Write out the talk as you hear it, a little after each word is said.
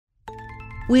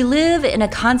We live in a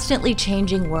constantly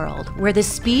changing world where the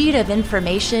speed of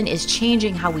information is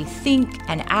changing how we think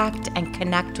and act and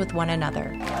connect with one another.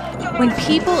 When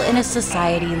people in a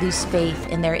society lose faith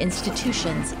in their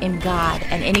institutions, in God,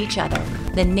 and in each other,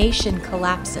 the nation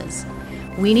collapses.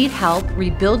 We need help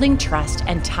rebuilding trust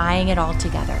and tying it all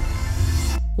together.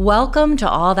 Welcome to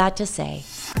All That to Say,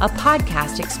 a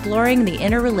podcast exploring the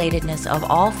interrelatedness of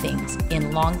all things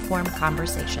in long-form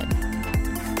conversation.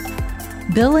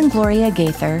 Bill and Gloria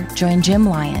Gaither join Jim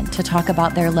Lyon to talk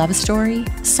about their love story,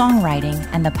 songwriting,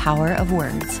 and the power of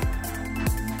words.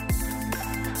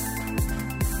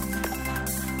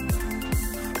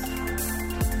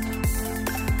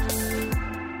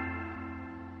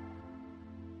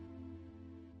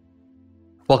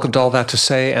 Welcome to All That to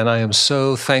Say, and I am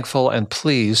so thankful and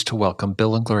pleased to welcome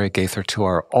Bill and Gloria Gaither to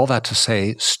our All That to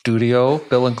Say studio.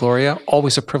 Bill and Gloria,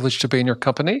 always a privilege to be in your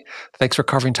company. Thanks for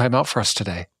carving time out for us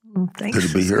today. Thanks. Good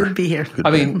to be here. Good to be here.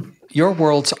 I mean, your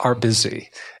worlds are busy,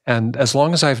 and as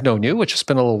long as I've known you, which has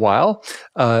been a little while,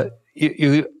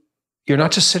 you're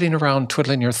not just sitting around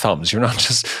twiddling your thumbs. You're not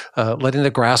just letting the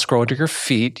grass grow under your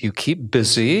feet. You keep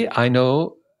busy. I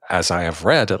know, as I have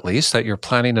read at least, that you're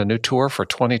planning a new tour for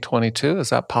 2022. Is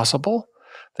that possible?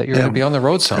 That you're going to be on the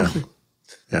road some?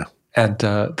 Yeah. And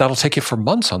that'll take you for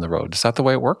months on the road. Is that the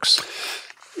way it works?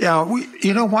 Yeah,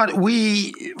 you know what?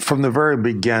 We, from the very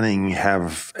beginning,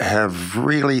 have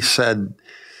really said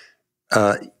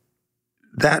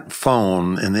that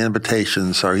phone and the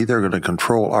invitations are either going to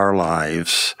control our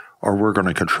lives or we're going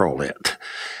to control it.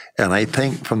 And I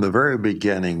think from the very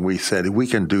beginning, we said, we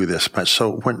can do this. But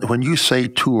so when you say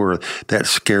tour, that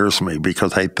scares me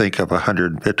because I think of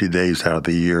 150 days out of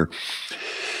the year.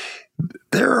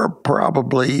 There are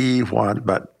probably,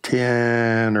 about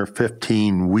 10 or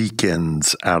 15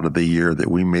 weekends out of the year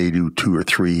that we may do 2 or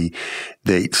 3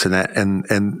 dates. And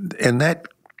that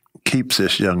keeps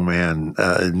this young man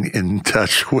in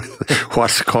touch with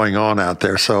what's going on out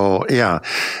there. So, yeah,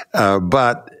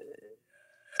 but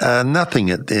nothing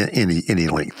at any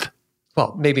length.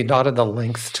 Well, maybe not in the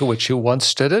length to which you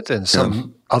once did it in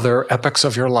some other epochs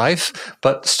of your life,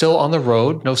 but still on the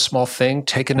road, no small thing,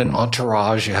 taking an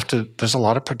entourage. There's a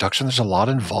lot of production. There's a lot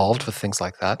involved with things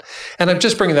like that. And I'm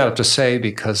just bringing that up to say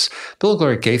because Bill and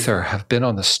Gloria Gaither have been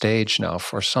on the stage now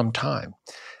for some time.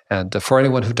 And for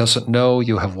anyone who doesn't know,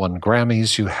 you have won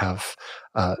Grammys. You have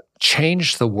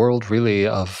changed the world really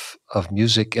of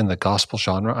music in the gospel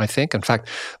genre, I think. In fact,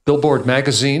 Billboard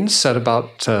magazine said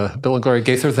about Bill and Gloria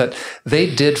Gaither that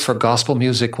they did for gospel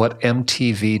music what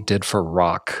MTV did for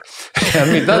rock.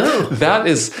 I mean,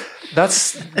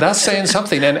 that's saying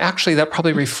something. And actually, that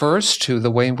probably refers to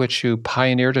the way in which you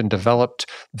pioneered and developed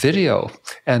video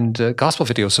and gospel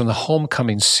videos in the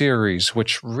Homecoming series,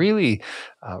 which really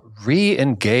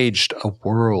re-engaged a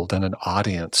world and an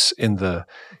audience in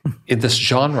this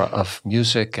genre of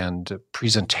music and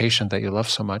presentation that you love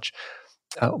so much.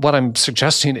 What I'm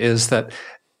suggesting is that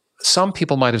some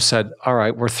people might have said, all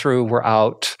right, we're through, we're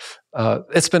out.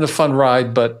 It's been a fun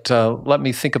ride, but let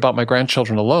me think about my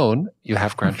grandchildren alone. You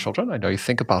have grandchildren. I know you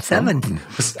think about them. 7.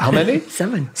 How many?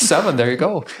 7. 7, there you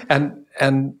go. And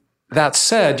that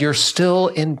said, you're still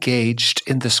engaged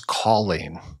in this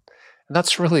calling. And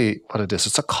that's really what it is.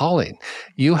 It's a calling.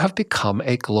 You have become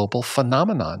a global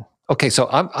phenomenon. Okay, so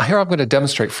I'm going to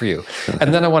demonstrate for you.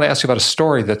 And then I want to ask you about a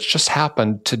story that's just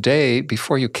happened today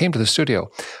before you came to the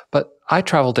studio. But I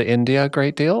traveled to India a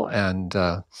great deal, and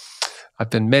I've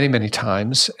been many, many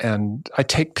times. And I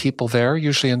take people there,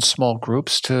 usually in small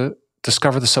groups, to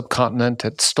discover the subcontinent.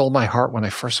 It stole my heart when I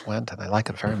first went, and I like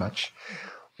it very much.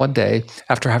 One day,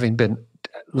 after having been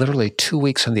literally 2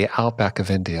 weeks in the outback of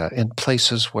India, in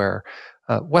places where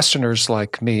Westerners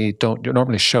like me don't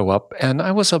normally show up. And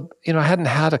I hadn't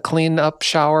had a clean up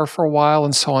shower for a while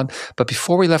and so on. But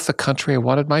before we left the country, I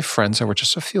wanted my friends, there were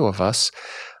just a few of us,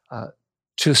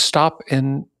 to stop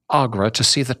in Agra to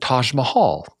see the Taj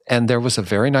Mahal. And there was a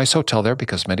very nice hotel there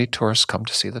because many tourists come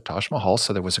to see the Taj Mahal.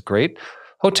 So there was a great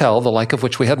hotel, the like of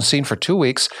which we hadn't seen for 2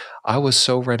 weeks. I was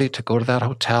so ready to go to that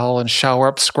hotel and shower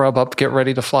up, scrub up, get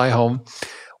ready to fly home.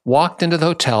 Walked into the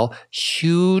hotel,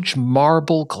 huge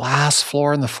marble glass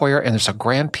floor in the foyer, and there's a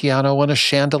grand piano and a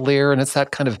chandelier, and it's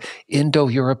that kind of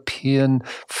Indo-European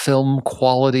film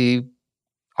quality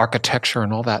architecture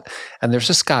and all that. And there's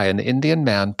this guy, an Indian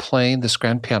man, playing this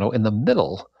grand piano in the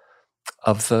middle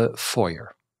of the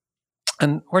foyer.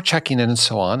 And we're checking in and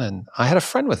so on, and I had a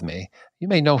friend with me. You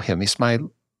may know him. He's my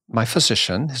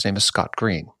physician. His name is Scott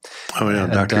Green. Oh, yeah,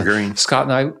 Dr. Green. Scott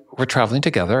and I were traveling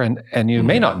together, and you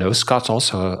may not know, Scott's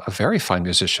also a very fine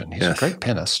musician. He's a great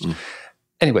pianist.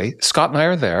 Anyway, Scott and I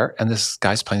are there, and this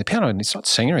guy's playing the piano, and he's not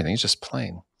singing or anything. He's just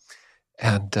playing.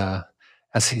 And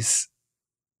as he's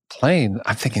playing,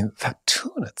 I'm thinking, that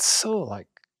tune, it's so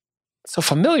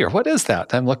familiar. What is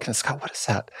that? And I'm looking at Scott, what is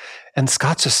that? And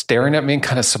Scott's just staring at me and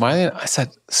kind of smiling. I said,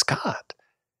 Scott,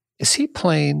 is he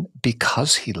playing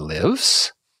Because He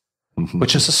Lives?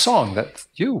 Which is a song that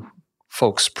you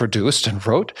folks produced and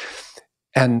wrote.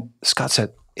 And Scott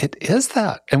said, it is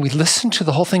that. And we listened to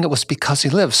the whole thing. It was Because He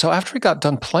Lives. So after he got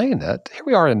done playing it, here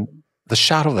we are in the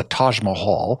shadow of the Taj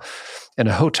Mahal in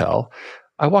a hotel.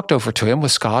 I walked over to him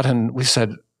with Scott and we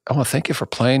said, I want to thank you for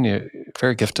playing. You're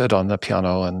very gifted on the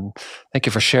piano, and thank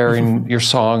you for sharing your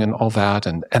song and all that.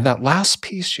 And that last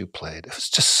piece you played, it was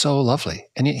just so lovely.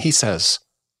 And he says,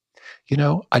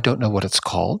 I don't know what it's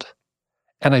called,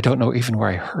 and I don't know even where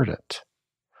I heard it.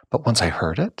 But once I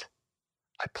heard it,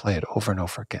 I play it over and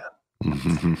over again.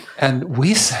 And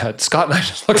we said, Scott and I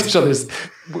just looked at each other,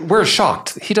 we're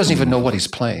shocked. He doesn't even know what he's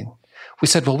playing. We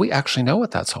said, well, we actually know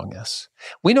what that song is.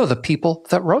 We know the people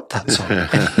that wrote that song.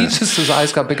 And his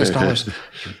eyes got big as dollars.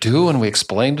 You do? And we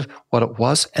explained what it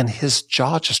was, and his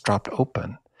jaw just dropped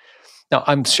open. Now,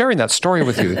 I'm sharing that story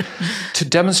with you to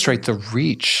demonstrate the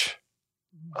reach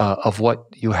of what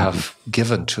you have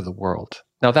given to the world.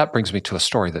 Now, that brings me to a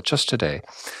story that just today,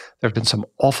 there have been some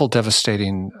awful,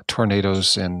 devastating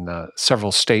tornadoes in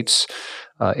several states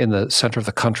in the center of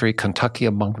the country, Kentucky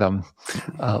among them.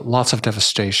 Lots of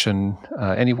devastation.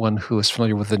 Anyone who is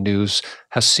familiar with the news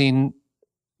has seen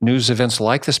news events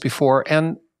like this before.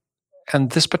 And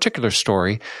this particular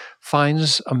story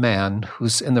finds a man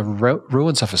who's in the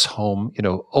ruins of his home,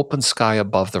 open sky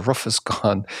above, the roof is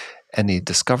gone, and he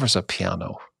discovers a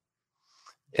piano.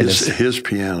 His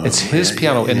piano. It's his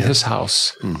piano in his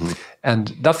house.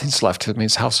 And nothing's left. I mean,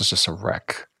 his house is just a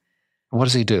wreck. What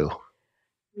does he do?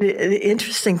 The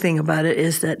interesting thing about it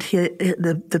is that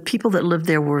the people that lived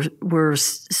there were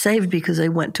saved because they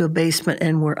went to a basement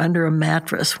and were under a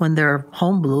mattress when their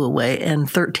home blew away, and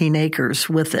 13 acres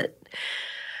with it.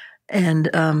 And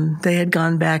they had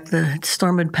gone back. The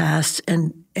storm had passed,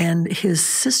 and his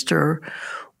sister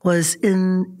was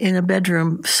in a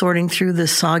bedroom sorting through the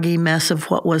soggy mess of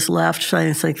what was left,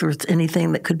 trying to think if there was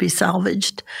anything that could be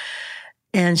salvaged.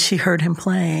 And she heard him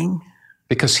playing.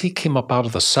 Because he came up out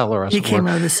of the cellar, as it were. He came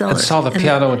out of the cellar. And saw the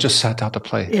piano and just sat down to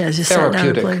play. Yeah, just sat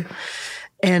down to play.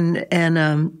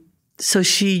 And so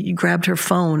she grabbed her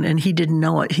phone, and he didn't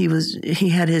know it. He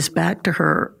had his back to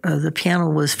her. The piano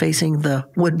was facing the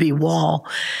would-be wall.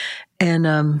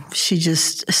 And she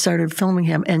just started filming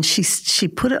him, and she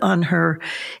put it on her.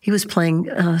 He was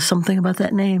playing Something About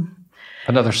That Name.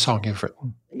 Another song you've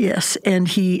written. Yes, and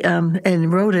he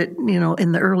and wrote it,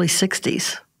 in the early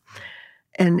 '60s,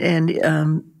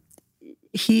 and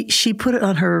she put it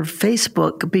on her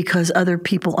Facebook because other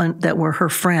people that were her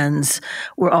friends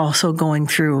were also going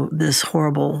through this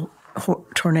horrible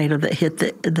tornado that hit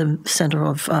the center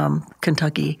of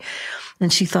Kentucky.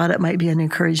 And she thought it might be an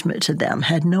encouragement to them.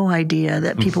 Had no idea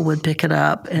that people would pick it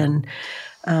up and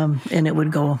it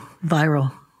would go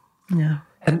viral. Yeah.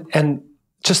 And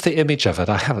just the image of it,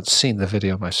 I haven't seen the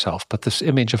video myself, but this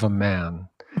image of a man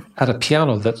at a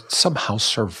piano that somehow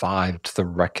survived the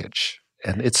wreckage.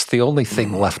 And it's the only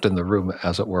thing left in the room,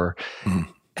 as it were.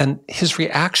 And his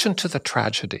reaction to the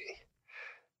tragedy,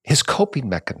 his coping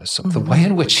mechanism, the way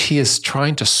in which he is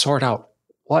trying to sort out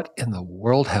what in the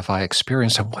world have I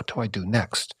experienced and what do I do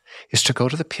next, is to go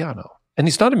to the piano. And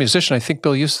he's not a musician. I think,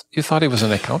 Bill, you thought he was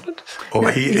an accountant? Oh,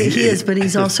 he is, but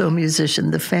he's also a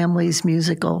musician. The family's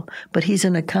musical, but he's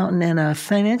an accountant and a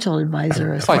financial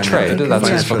advisor. By trade, that's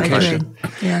his vocation.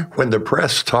 Yeah. When the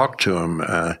press talked to him,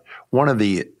 one of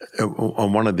the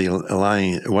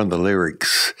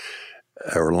lyrics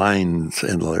or lines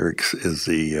in the lyrics is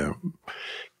the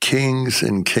kings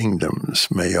and kingdoms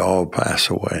may all pass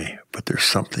away, but there's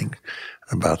something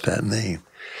about that name.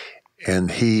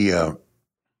 And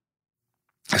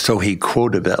so he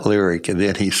quoted that lyric, and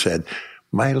then he said,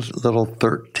 my little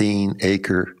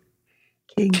 13-acre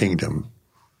kingdom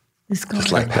is gone.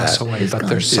 Just like pass that. Away, but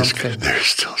there's something. There's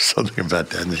still something about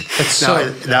that name.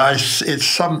 It's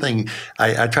something,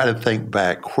 I try to think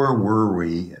back, where were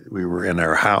we? We were in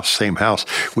our house, same house.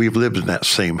 We've lived in that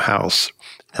same house,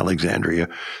 Alexandria,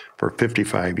 for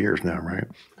 55 years now, right?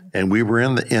 And we were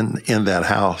in that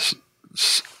house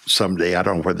someday, I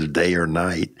don't know whether day or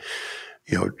night,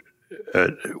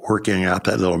 working out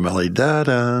that little melody, da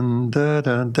dun da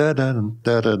dun da dun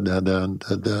da dun da dun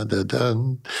da dun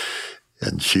dun,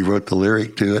 and she wrote the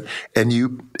lyric to it. And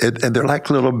they're like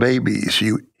little babies.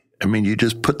 You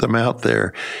just put them out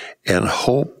there, and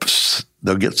hopes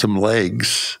they'll get some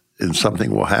legs, and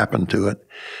something will happen to it.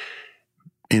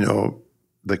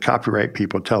 The copyright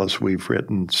people tell us we've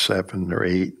written 7 or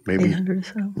 8, maybe 800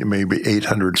 songs. Maybe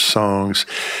 800 songs.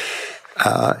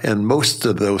 And most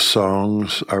of those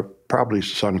songs are probably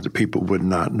songs that people would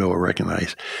not know or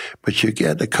recognize. But you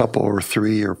get a couple or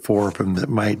three or four of them that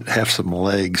might have some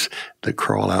legs that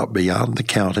crawl out beyond the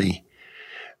county,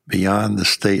 beyond the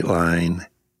state line,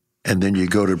 and then you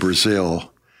go to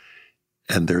Brazil,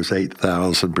 and there's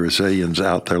 8,000 Brazilians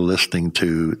out there listening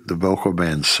to the vocal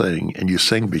band sing, and you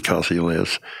sing because he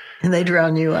lives. And they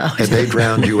drown you out. And they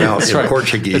drown you out in right.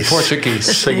 Portuguese. In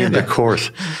Portuguese. Singing the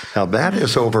chorus. Now, that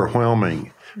is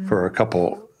overwhelming for a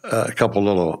couple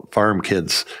little farm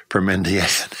kids from Indiana.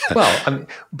 Well, I mean,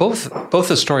 both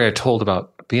the story I told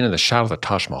about being in the shadow of the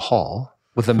Taj Mahal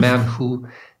with a man who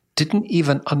didn't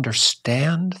even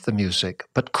understand the music,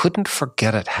 but couldn't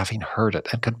forget it having heard it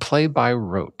and could play by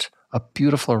rote a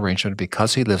beautiful arrangement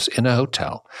because he lives in a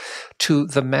hotel, to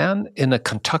the man in a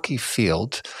Kentucky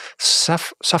field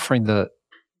suffering the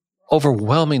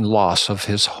overwhelming loss of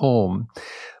his home,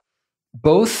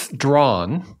 both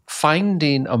drawn,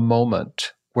 finding a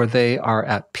moment where they are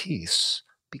at peace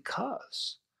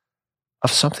because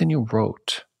of something you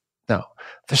wrote. Now,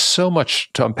 there's so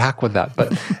much to unpack with that,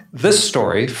 but this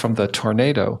story from the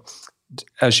tornado,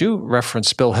 as you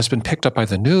referenced, Bill, has been picked up by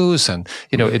the news, and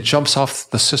it jumps off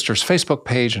the Sisters Facebook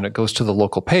page and it goes to the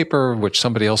local paper, which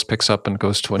somebody else picks up and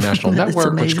goes to a national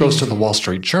network, which goes to the Wall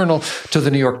Street Journal, to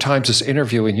the New York Times is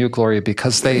interviewing you, Gloria,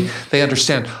 because they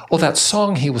understand, that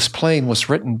song he was playing was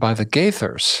written by the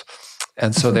Gaithers.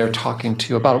 And so they're talking to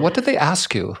you about it. What did they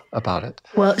ask you about it?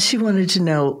 Well, she wanted to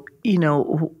know,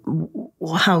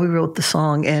 how we wrote the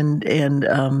song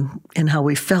and how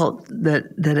we felt that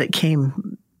it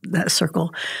came that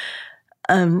circle.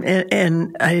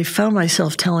 And I found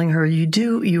myself telling her,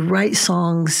 you write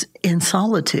songs in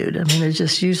solitude. I mean, it's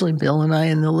just usually Bill and I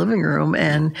in the living room,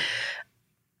 and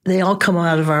they all come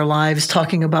out of our lives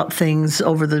talking about things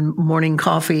over the morning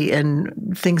coffee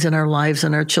and things in our lives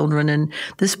and our children. And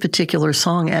this particular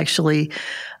song actually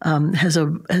has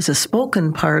a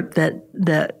spoken part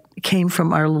that came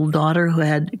from our little daughter who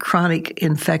had chronic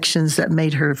infections that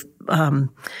made her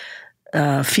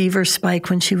fever spike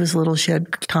when she was little. She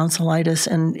had tonsillitis,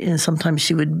 and sometimes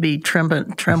she would be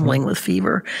trembling with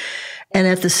fever. And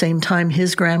at the same time,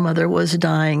 his grandmother was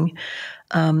dying,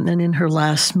 and in her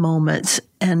last moments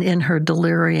and in her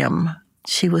delirium,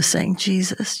 she was saying,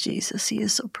 "Jesus, Jesus, he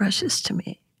is so precious to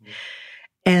me."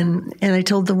 And I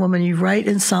told the woman, you write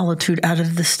in solitude out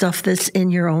of the stuff that's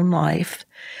in your own life,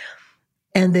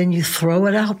 and then you throw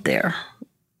it out there.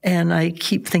 And I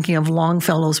keep thinking of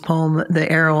Longfellow's poem,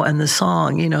 The Arrow and the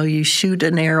Song. You shoot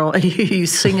an arrow and you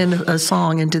sing a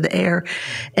song into the air,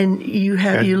 and you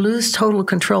lose total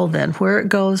control then. Where it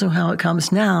goes and how it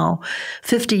comes now,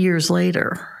 50 years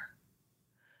later,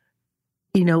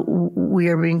 we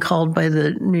are being called by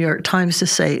the New York Times to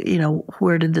say,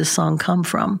 where did this song come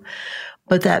from?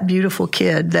 But that beautiful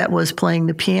kid that was playing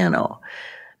the piano,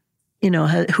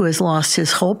 who has lost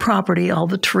his whole property, all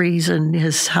the trees, and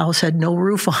his house had no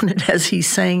roof on it as he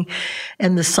sang.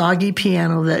 And the soggy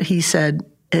piano that he said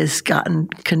has gotten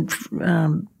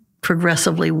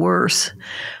progressively worse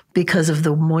because of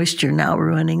the moisture now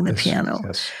ruining the piano.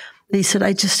 Yes. He said,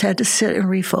 I just had to sit and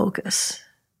refocus.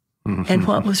 Mm-hmm. And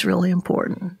what was really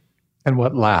important. And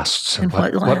what lasts, and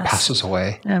what passes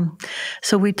away.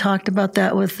 So we talked about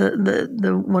that with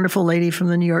the wonderful lady from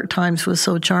the New York Times, was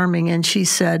so charming. And she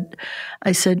said,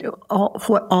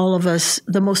 what all of us,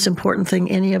 the most important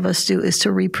thing any of us do is to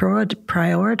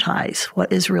prioritize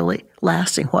what is really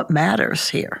lasting, what matters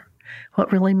here,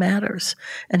 what really matters.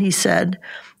 And he said,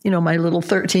 my little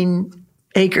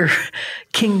 13-acre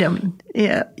kingdom,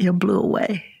 blew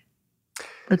away.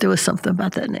 But there was something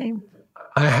about that name.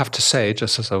 I have to say,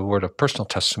 just as a word of personal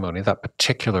testimony, that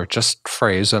particular just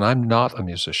phrase, and I'm not a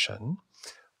musician,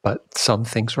 but some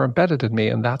things were embedded in me,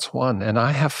 and that's one. And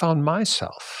I have found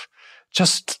myself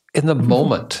just in the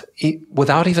moment,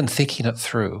 without even thinking it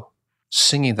through,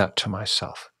 singing that to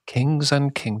myself. Kings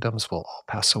and kingdoms will all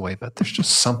pass away, but there's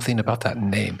just something about that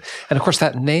name. And of course,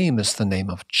 that name is the name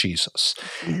of Jesus.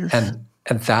 Yes.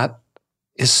 And that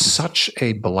is such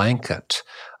a blanket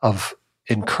of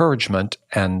encouragement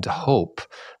and hope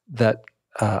that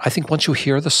I think once you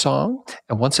hear the song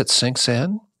and once it sinks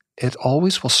in, it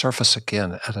always will surface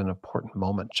again at an important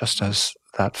moment, just as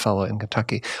that fellow in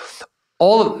Kentucky.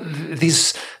 All of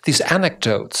these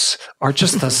anecdotes are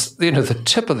just the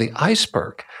tip of the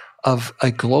iceberg of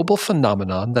a global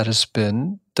phenomenon that has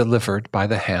been delivered by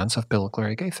the hands of Bill and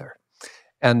Gloria Gaither.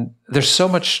 And there's so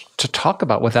much to talk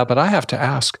about with that, but I have to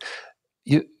ask,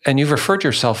 you've referred to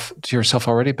yourself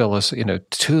already, Bill, as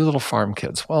two little farm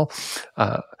kids. Well,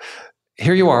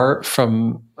 here you are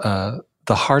from the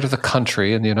the heart of the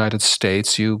country in the United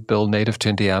States. You, Bill, native to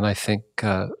Indiana. I think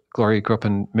Gloria grew up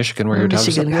in Michigan, where your dad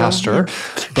was a pastor.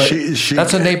 Yeah. But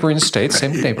that's a neighboring state,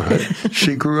 same neighborhood.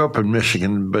 She grew up in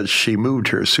Michigan, but she moved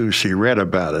here as soon as she read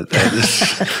about it.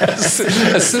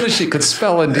 As soon as she could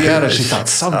spell Indiana, she thought,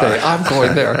 someday I'm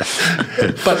going there.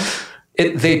 But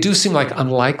they do seem like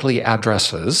unlikely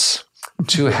addresses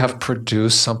to have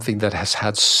produced something that has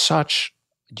had such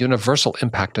universal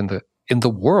impact in the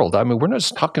world. I mean, we're not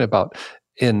just talking about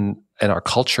in our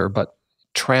culture, but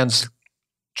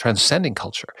transcending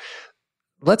culture.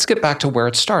 Let's get back to where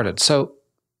it started. So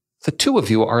the two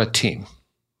of you are a team.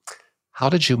 How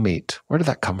did you meet? Where did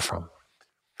that come from?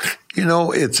 You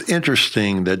know, it's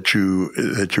interesting that you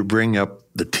bring up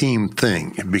the team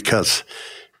thing, because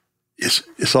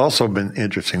it's also been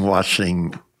interesting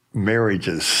watching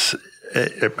marriages,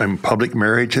 and public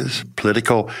marriages,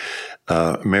 political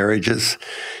marriages.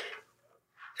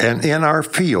 And in our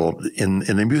field, in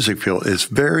the music field, it's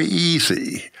very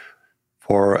easy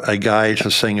for a guy to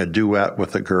sing a duet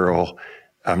with a girl.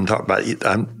 I'm talking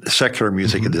about secular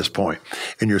music at this point.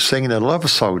 And you're singing a love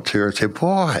song to her and say,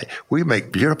 boy, we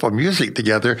make beautiful music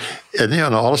together. And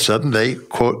then all of a sudden they,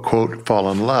 quote, quote,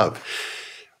 fall in love.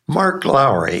 Mark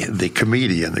Lowry, the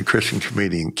comedian, the Christian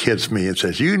comedian, kids me and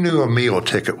says, you knew a meal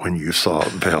ticket when you saw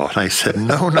it, Bill. And I said,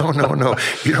 no.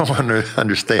 You don't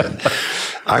understand.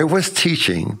 I was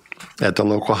teaching at the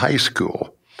local high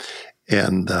school,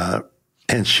 and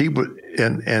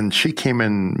she came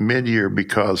in mid-year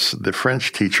because the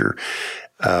French teacher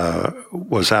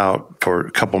was out for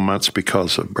a couple months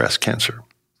because of breast cancer,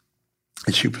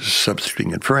 and she was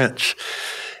substituting in French.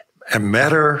 I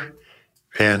met her,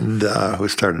 and we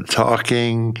started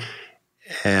talking,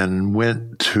 and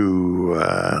went to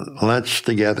lunch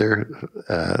together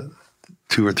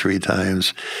 2 or 3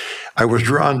 times. I was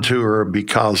drawn to her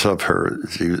because of her.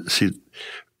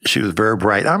 She was very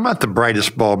bright. I'm not the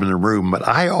brightest bulb in the room, but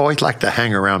I always like to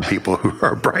hang around people who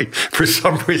are bright for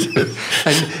some reason.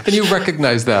 And you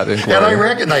recognize that in Gloria. And I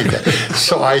recognize that.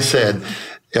 So I said,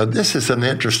 this is an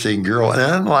interesting girl. And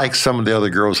unlike some of the other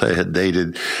girls I had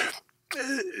dated,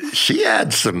 she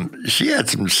had some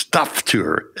stuff to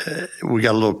her. We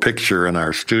got a little picture in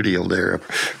our studio there of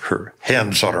her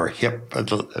hands on her hip,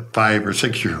 a 5 or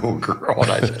 6 year old girl.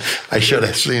 And I should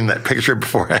have seen that picture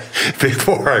before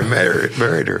I married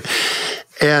her.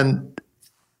 And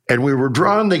we were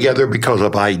drawn together because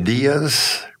of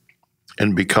ideas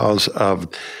and because of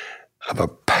a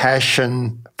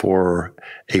passion for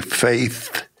a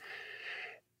faith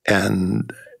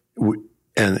and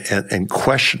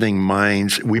questioning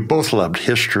minds. We both loved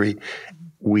history.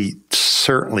 We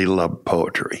certainly loved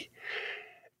poetry.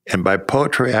 And by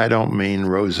poetry, I don't mean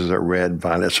roses are red,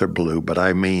 violets are blue, but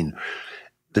I mean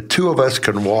the two of us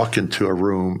can walk into a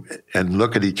room and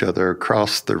look at each other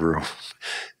across the room.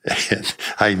 And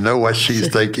I know what she's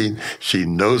thinking. She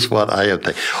knows what I am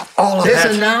thinking.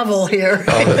 There's a novel here.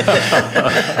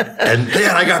 And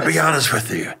then I got to be honest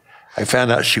with you. I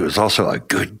found out she was also a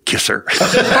good kisser.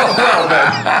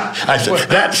 I said,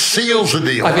 that seals the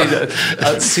deal. I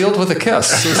mean, sealed with a kiss.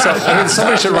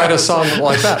 Somebody should write a song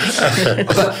like that.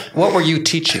 But what were you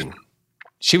teaching?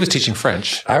 She was teaching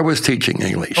French. I was teaching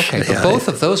English. Okay, but both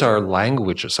of those are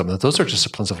languages. Those are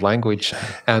disciplines of language,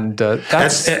 and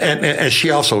that's and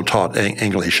she also taught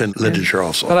English and literature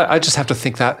also. But I just have to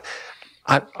think that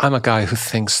I'm a guy who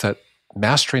thinks that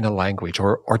mastering a language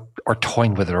or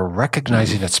toying with it or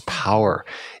recognizing its power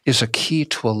is a key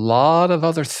to a lot of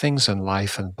other things in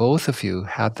life. And both of you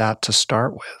had that to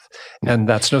start with. And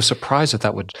that's no surprise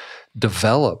that would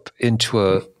develop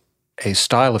into a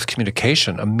style of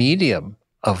communication, a medium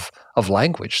of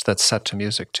language that's set to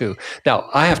music too. Now,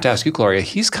 I have to ask you, Gloria,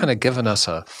 he's kind of given us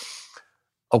a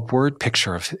word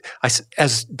picture of,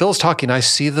 as Bill's talking, I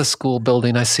see the school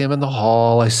building, I see him in the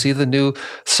hall, I see the new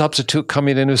substitute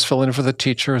coming in who's filling in for the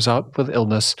teacher who's out with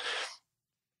illness.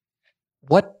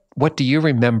 What do you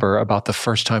remember about the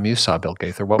first time you saw Bill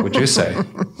Gaither? What would you say?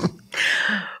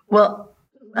 Well,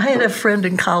 I had a friend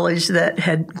in college that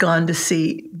had gone to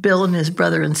see Bill and his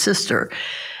brother and sister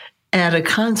at a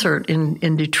concert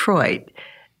in Detroit.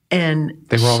 And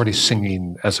they were already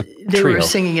singing as a trio. They were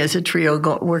singing as a trio,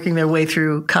 working their way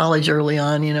through college early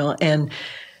on, And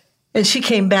she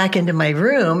came back into my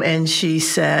room and she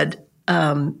said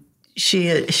she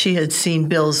had seen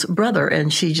Bill's brother,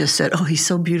 and she just said, "Oh, he's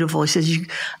so beautiful." She says,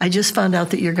 "I just found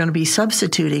out that you're going to be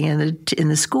substituting in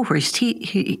the school where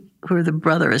where the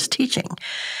brother is teaching."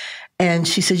 And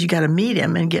she said, "You got to meet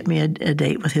him and get me a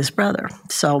date with his brother."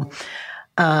 So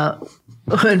A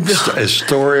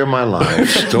story of my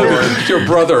life. Your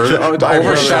brother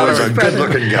overshadowing.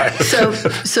 Good-looking guy.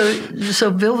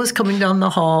 So Bill was coming down the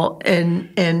hall,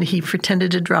 and he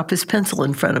pretended to drop his pencil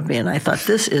in front of me, and I thought,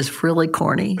 this is really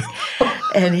corny.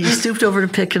 And he stooped over to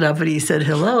pick it up, and he said,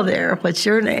 "Hello there. What's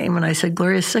your name?" And I said,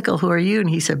 "Gloria Sickle. Who are you?" And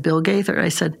he said, "Bill Gaither." I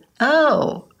said,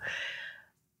 "Oh,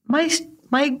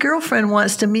 my girlfriend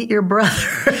wants to meet your brother."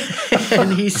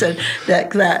 And he said,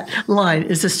 that line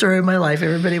is the story of my life.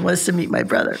 Everybody wants to meet my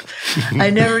brother. I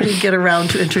never did get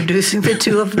around to introducing the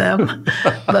two of them,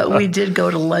 but we did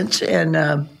go to lunch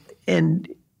and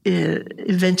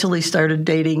eventually started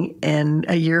dating. And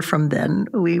a year from then,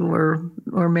 we were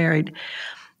married.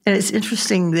 And it's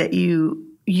interesting that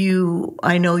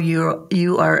I know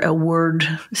you are a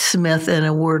wordsmith and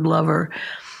a word lover.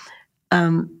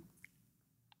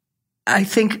 I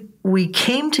think we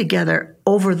came together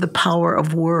over the power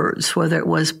of words, whether it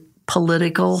was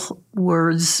political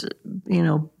words,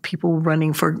 people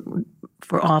running for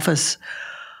office,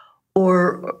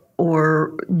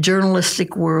 or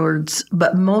journalistic words,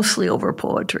 but mostly over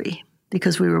poetry,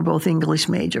 because we were both English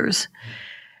majors.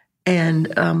 And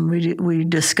we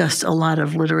discussed a lot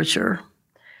of literature.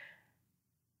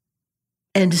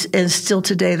 And still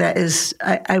today, that is,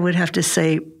 I would have to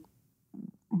say,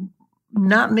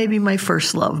 not maybe my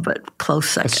first love, but close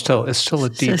second. It's still a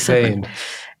deep vein.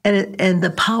 And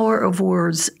the power of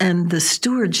words and the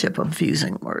stewardship of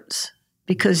using words,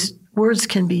 because words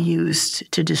can be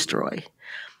used to destroy.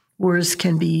 Words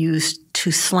can be used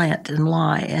to slant and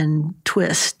lie and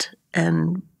twist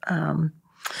and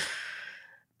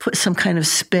put some kind of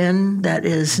spin that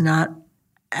is not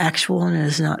actual and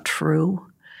is not true.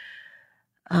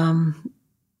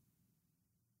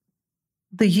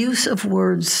 The use of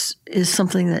words is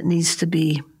something that needs to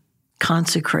be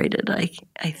consecrated,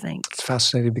 I think. It's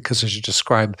fascinating because as you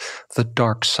describe the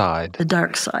dark side. The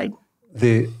dark side.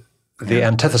 The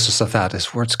antithesis of that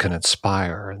is words can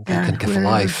inspire and they can give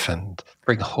life and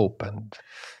bring hope. And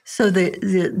so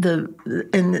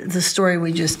the story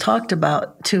we just talked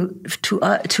about, to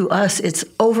us, it's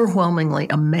overwhelmingly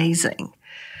amazing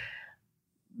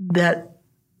that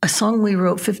a song we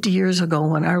wrote 50 years ago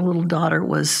when our little daughter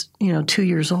was, 2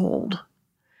 years old,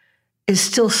 is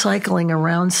still cycling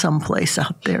around someplace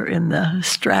out there in the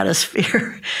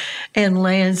stratosphere and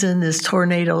lands in this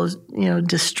tornado,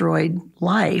 destroyed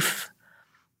life.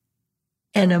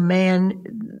 And a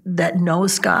man that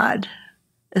knows God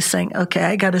is saying, okay,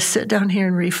 I got to sit down here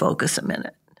and refocus a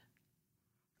minute.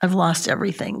 I've lost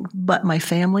everything, but my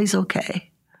family's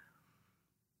okay.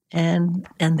 And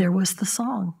there was the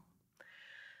song.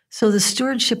 So the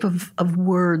stewardship of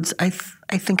words, I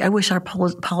think I wish our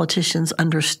politicians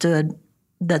understood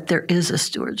that there is a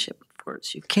stewardship of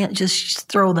words. You can't just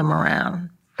throw them around.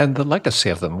 And the legacy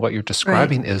of them, what you're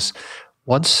describing is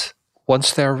once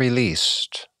they're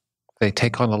released, they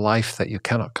take on a life that you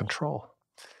cannot control.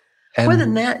 And more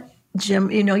than that, Jim,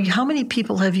 how many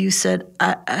people have you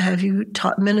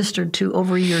ministered to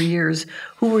over your years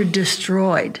who were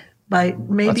destroyed by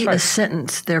maybe a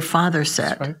sentence their father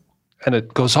said? That's right. And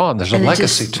it goes on. There's a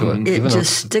legacy to it. It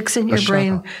just sticks in your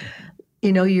brain.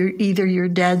 Your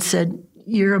dad said,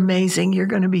 "You're amazing. You're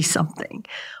going to be something,"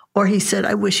 or he said,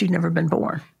 "I wish you'd never been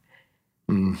born."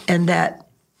 And that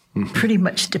pretty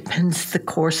much depends the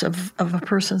course of a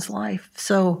person's life.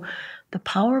 So the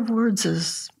power of words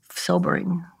is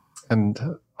sobering. And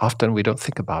often we don't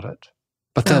think about it.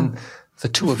 But then the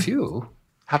two of you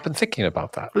have been thinking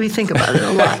about that. We think about it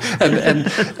a lot.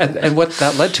 and what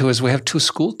that led to is we have two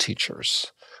school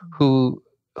teachers who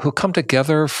come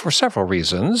together for several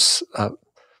reasons,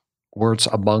 words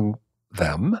among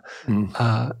them.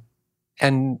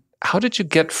 And how did you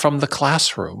get from the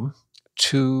classroom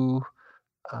to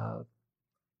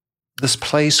this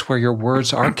place where your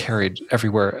words are carried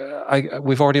everywhere?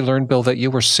 We've already learned, Bill, that you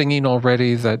were singing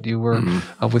already, that you were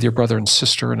with your brother and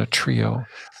sister in a trio.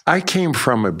 I came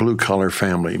from a blue-collar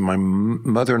family. My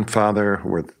mother and father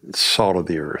were salt of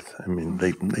the earth. I mean,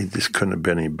 they just couldn't have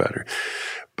been any better.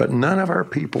 But none of our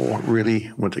people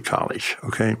really went to college,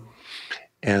 okay?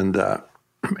 And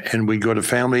we'd go to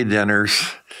family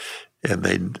dinners, and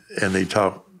they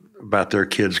talk about their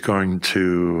kids going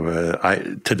to,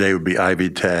 today would be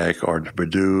Ivy Tech or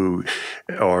Purdue,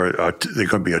 or they're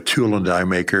going to be a tool and die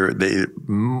maker.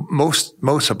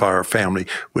 Most of our family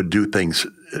would do things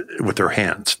with their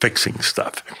hands, fixing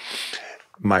stuff.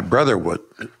 My brother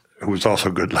who was also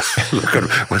good looking,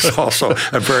 was also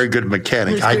a very good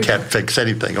mechanic. I can't fix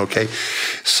anything, okay?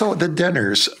 So the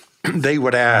dinners, they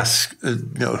would ask,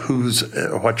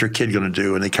 what's your kid going to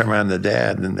do? And they come around to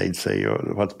Dad, and they'd say,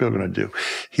 what's Bill going to do?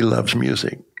 He loves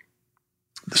music.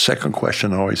 the second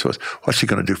question always was, what's he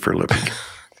going to do for a living?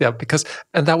 Yeah,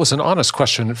 and that was an honest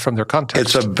question from their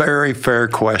context. It's a very fair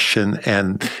question.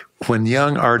 And when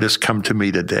young artists come to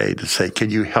me today to say, can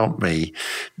you help me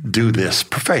do this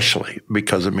professionally?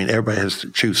 Because, everybody has to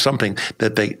choose something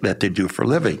that they do for a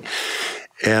living.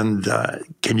 And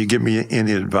can you give me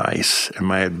any advice? And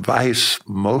my advice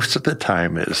most of the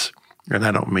time is, and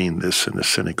I don't mean this in a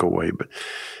cynical way, but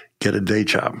get a day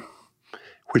job.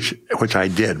 Which I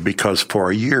did, because for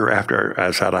a year after I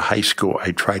was out of high school,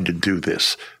 I tried to do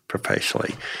this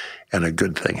professionally, and a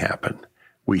good thing happened.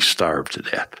 We starved to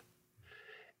death.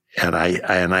 And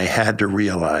I had to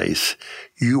realize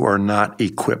you are not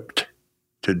equipped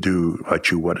to do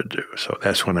what you want to do. So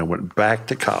that's when I went back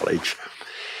to college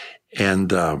and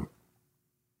got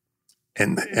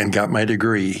my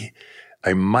degree.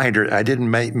 I minored. I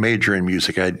didn't major in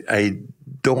music. I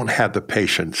don't have the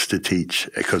patience to teach,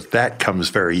 because that comes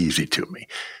very easy to me.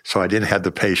 So I didn't have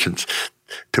the patience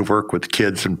to work with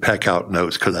kids and peck out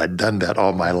notes, because I'd done that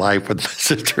all my life with my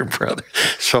sister and brother.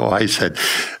 So I said,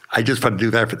 I just want to do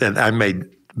that. And I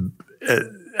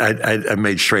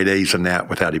made straight A's in that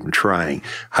without even trying.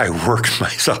 I worked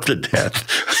myself to death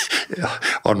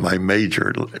on my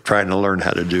major, trying to learn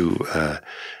how to do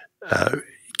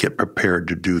get prepared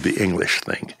to do the English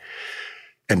thing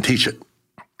and teach it.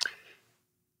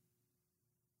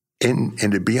 And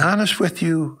to be honest with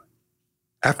you,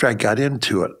 after I got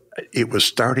into it, it was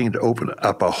starting to open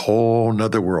up a whole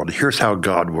nother world. Here's how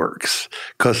God works.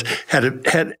 Because had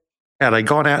I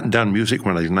gone out and done music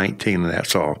when I was 19 and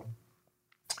that's all,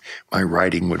 my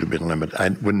writing would have been limited. I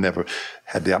would never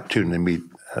had the opportunity to meet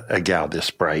a gal this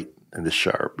bright and this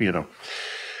sharp,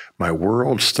 My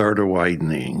world started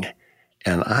widening,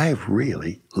 and I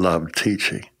really loved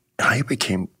teaching. I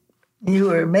became... You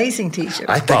were an amazing teacher.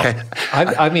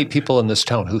 I meet people in this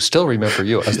town who still remember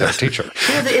you as their teacher.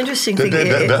 The interesting thing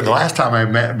the last time I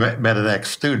met an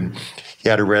ex-student, he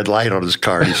had a red light on his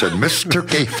car. He said, Mr.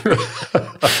 Gaither.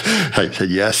 I said,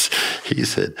 yes. He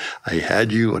said, I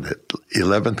had you in an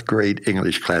 11th grade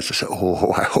English class. I said,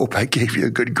 oh, I hope I gave you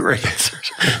a good grade.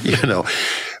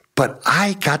 But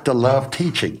I got to love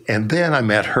teaching. And then I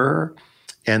met her,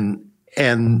 and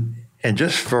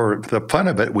just for the fun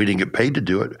of it, we didn't get paid to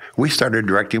do it. We started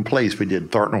directing plays. We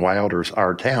did Thornton Wilder's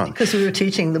Our Town. Because we were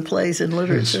teaching the plays in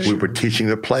literature. We were teaching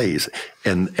the plays.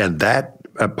 And that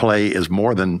play is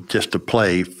more than just a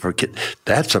play for kids.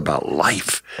 That's about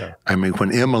life. Yeah.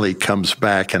 When Emily comes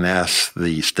back and asks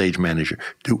the stage manager,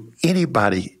 do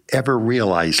anybody ever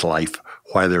realize life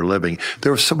while they're living?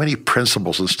 There were so many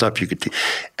principles and stuff you could teach.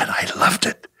 And I loved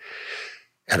it.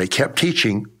 And I kept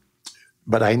teaching,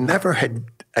 but I never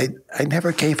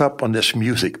gave up on this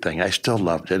music thing. I still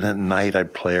loved it. And at night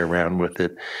I'd play around with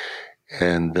it,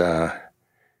 and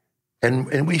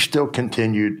we still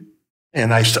continued. And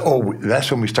that's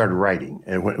when we started writing.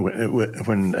 And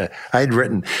when I'd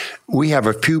written, we have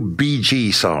a few Bee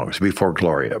Gees songs before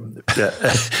Gloria,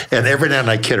 and every now and then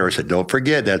I kid her. I said, "Don't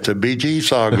forget that's a Bee Gees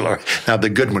song, Gloria." Now the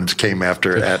good ones came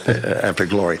after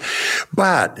Gloria,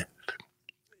 but.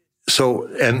 So,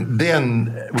 and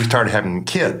then we started having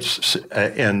kids,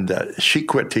 and she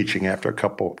quit teaching after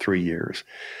 3 years.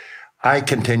 I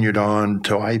continued on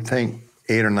till I think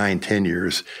 8 or 9, 10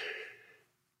 years.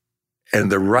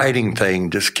 And the writing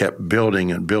thing just kept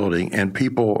building and building, and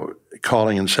people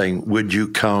calling and saying, would you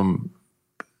come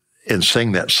and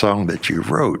sing that song that you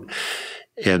wrote?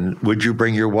 And would you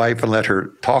bring your wife and let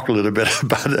her talk a little bit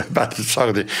about the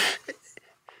song?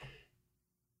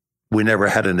 We never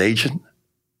had an agent.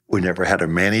 We never had a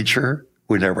manager.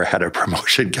 We never had a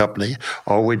promotion company.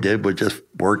 All we did was just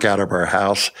work out of our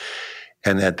house.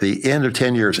 And at the end of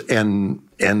 10 years, and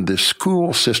the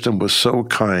school system was so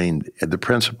kind, and the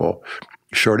principal,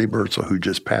 Shorty Bertzel, who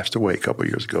just passed away a couple of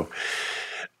years ago,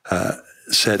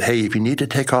 said, hey, if you need to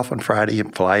take off on Friday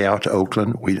and fly out to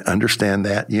Oakland, we understand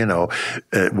that.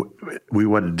 We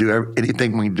want to do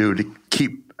anything we can do to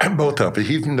keep both of us.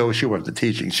 Even though she wasn't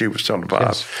teaching, she was still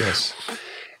involved. Yes.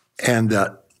 And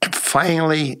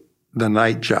finally, the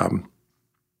night job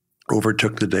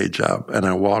overtook the day job, and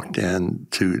I walked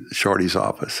into Shorty's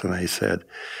office, and I said,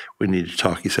 we need to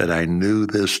talk. He said, I knew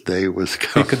this day was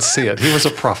coming. You could see it. He was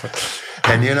a prophet.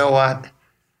 And you know what?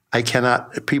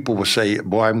 People will say,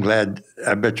 boy,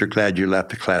 I bet you're glad you left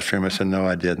the classroom. I said, no,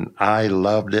 I didn't. I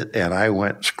loved it, and I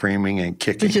went screaming and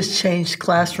kicking. You just changed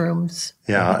classrooms.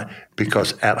 Yeah,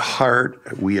 because at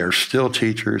heart, we are still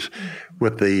teachers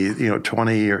with the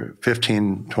 20 or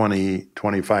 15, 20,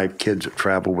 25 kids that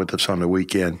travel with us on the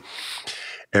weekend.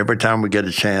 Every time we get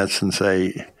a chance and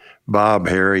say, Bob,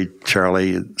 Harry,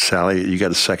 Charlie, Sally, you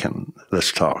got a second?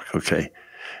 Let's talk, okay?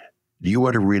 do you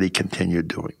want to really continue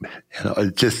doing that?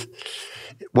 It's just,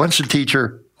 once a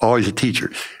teacher, always a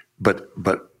teacher. But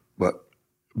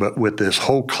with this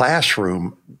whole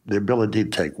classroom, the ability to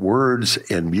take words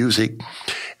and music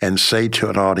and say to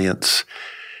an audience,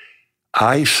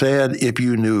 I said, if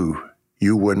you knew,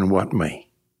 you wouldn't want me.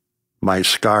 My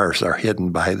scars are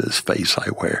hidden by this face I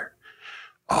wear.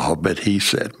 Oh, but he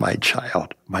said, my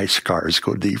child, my scars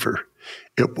go deeper.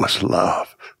 It was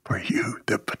love for you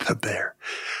that put them there.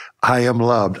 I am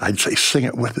loved. I'd say, sing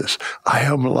it with us. I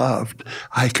am loved.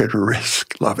 I could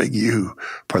risk loving you,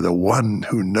 for the one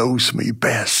who knows me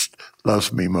best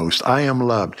loves me most. I am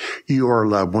loved. You are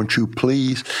loved. Won't you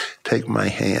please take my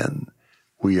hand?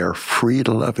 We are free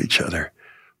to love each other,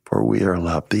 for we are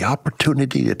loved. The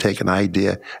opportunity to take an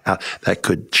idea out that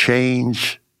could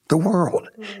change the world.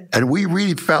 And we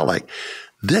really felt like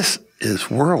this is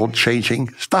world-changing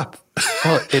stuff.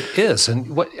 Well, it is.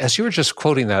 And as you were just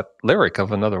quoting that lyric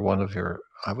of another one of your,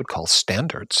 I would call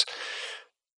standards,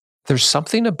 there's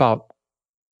something about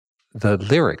the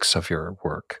lyrics of your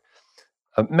work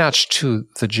matched to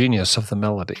the genius of the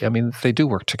melody. I mean, they do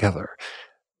work together.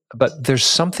 But there's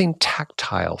something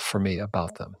tactile for me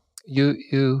about them.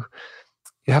 You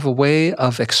have a way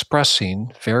of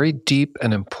expressing very deep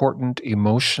and important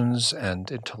emotions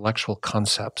and intellectual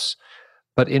concepts,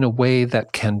 but in a way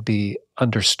that can be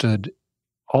understood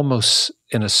almost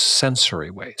in a sensory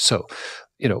way. So,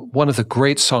 one of the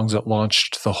great songs that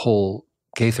launched the whole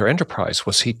Gaither enterprise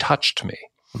was He Touched Me.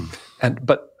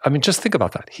 But just think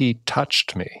about that. He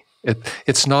touched me.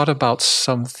 It's not about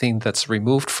something that's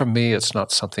removed from me. It's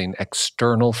not something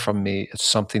external from me. It's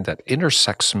something that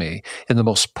intersects me in the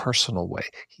most personal way.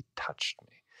 He touched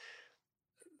me.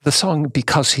 The song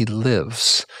Because He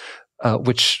Lives,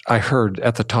 which I heard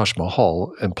at the Taj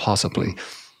Mahal, implausibly,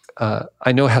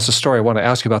 I know has a story. I want to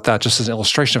ask you about that, just as an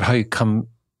illustration of how you come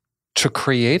to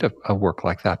create a work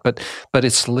like that. But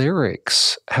its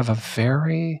lyrics have a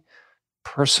very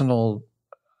personal,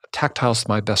 tactile is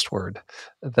my best word,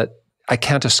 that I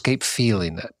can't escape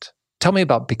feeling it. Tell me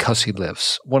about Because He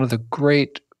Lives, one of the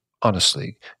great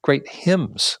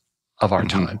hymns of our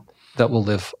time that will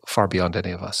live far beyond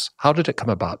any of us. How did it come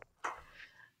about?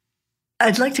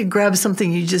 I'd like to grab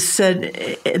something you just said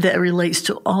that relates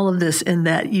to all of this, in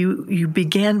that you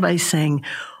began by saying,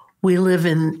 we live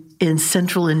in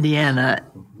central Indiana.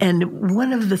 And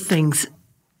one of the things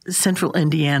central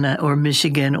Indiana or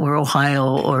Michigan or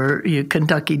Ohio or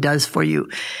Kentucky does for you,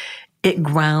 it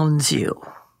grounds you.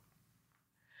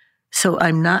 So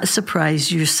I'm not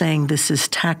surprised you're saying this is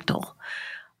tactile.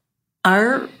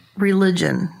 Our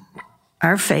religion,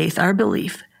 our faith, our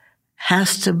belief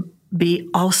has to be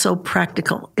also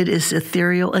practical. It is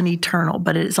ethereal and eternal,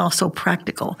 but it is also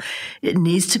practical. It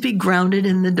needs to be grounded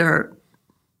in the dirt.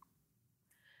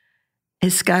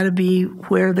 It's got to be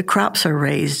where the crops are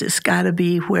raised. It's got to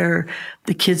be where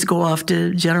the kids go off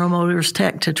to General Motors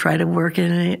Tech to try to work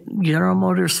in a General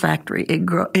Motors factory.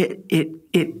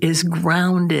 It is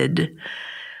grounded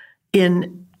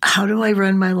in, how do I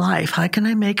run my life? How can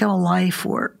I make a life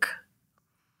work?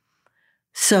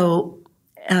 So,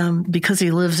 Because He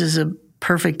Lives is a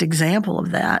perfect example of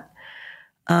that.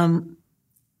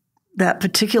 That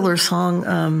particular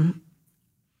song,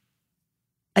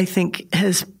 I think,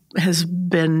 has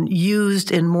been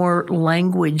used in more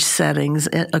language settings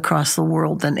across the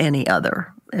world than any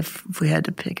other, if we had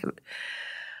to pick it.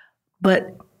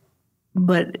 But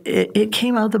it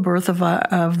came out of the birth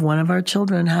of one of our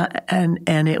children,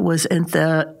 and it was at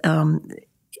the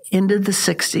end of the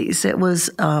 60s. It was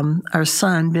our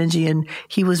son, Benji, and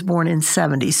he was born in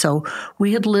 70. So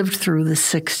we had lived through the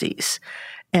 60s,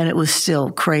 and it was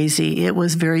still crazy. It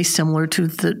was very similar to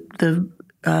the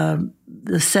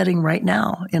setting right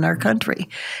now in our country.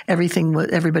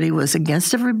 Everybody was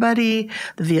against everybody.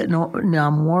 The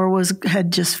Vietnam War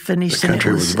had just finished. The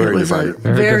country was very divided.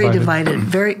 Very divided,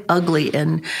 very ugly,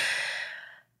 and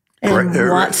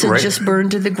Watts had just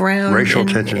burned to the ground. Racial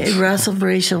tensions.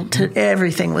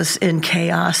 Everything was in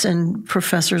chaos, and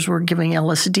professors were giving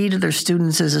LSD to their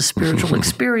students as a spiritual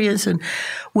experience. And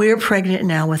we're pregnant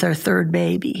now with our third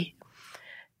baby.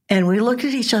 And we looked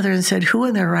at each other and said, who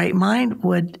in their right mind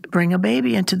would bring a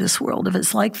baby into this world? If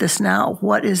it's like this now,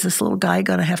 what is this little guy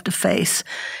going to have to face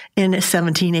in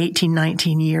 17, 18,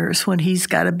 19 years when he's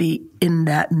got to be in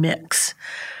that mix?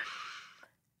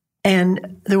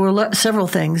 And there were several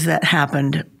things that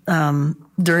happened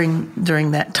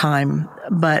during that time,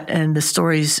 and the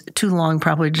story's too long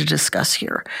probably to discuss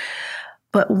here.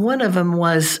 But one of them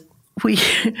was we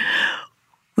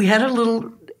had a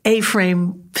little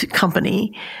A-frame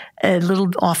company, a little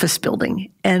office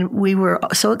building, and we were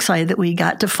so excited that we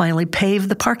got to finally pave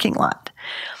the parking lot.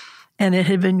 and it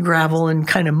had been gravel and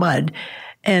kind of mud.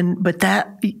 But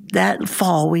that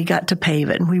fall we got to pave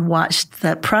it, and we watched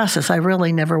that process. I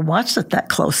really never watched it that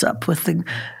close up with the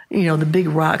big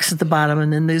rocks at the bottom,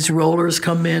 and then these rollers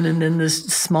come in, and then this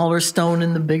smaller stone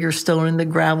and the bigger stone and the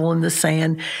gravel and the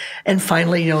sand. And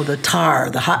finally,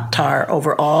 the hot tar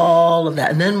over all of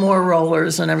that, and then more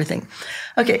rollers and everything.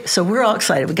 Okay, so we're all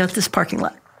excited. We got this parking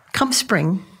lot. Come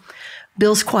spring,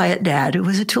 Bill's quiet dad, who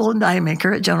was a tool and die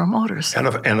maker at General Motors. And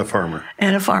a farmer.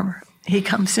 And a farmer. He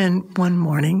comes in one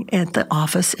morning at the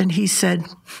office and he said,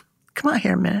 "Come out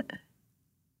here a minute."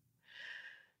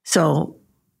 So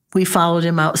we followed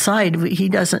him outside. He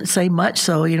doesn't say much,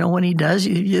 so when he does,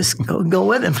 you just go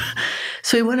with him.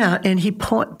 So he went out and he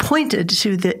pointed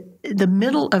to the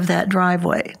middle of that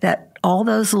driveway, that all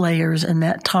those layers and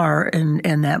that tar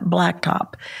and that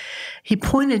blacktop. He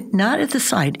pointed not at the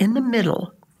side, in the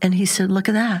middle, and he said, "Look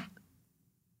at that."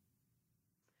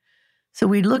 So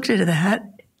we looked at that.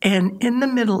 And in the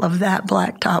middle of that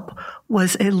blacktop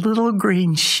was a little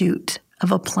green shoot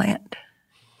of a plant.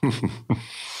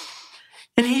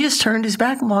 And he just turned his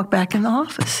back and walked back in the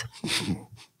office.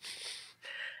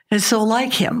 And so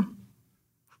like him.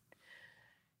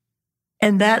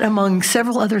 And that, among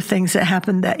several other things that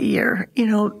happened that year,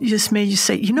 just made you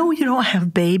say, you don't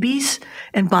have babies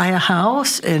and buy a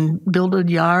house and build a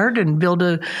yard and build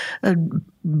a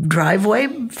driveway,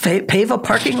 pave a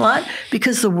parking lot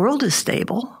because the world is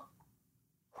stable.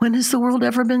 When has the world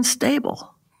ever been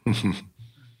stable?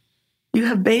 You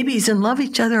have babies and love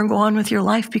each other and go on with your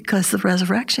life because the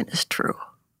resurrection is true.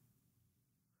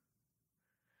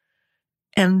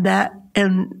 And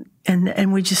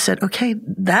we just said, okay,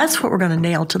 that's what we're going to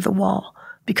nail to the wall.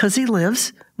 Because he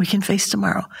lives, we can face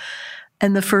tomorrow.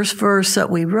 And the first verse that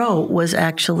we wrote was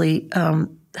actually,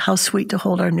 how sweet to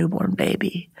hold our newborn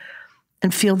baby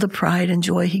and feel the pride and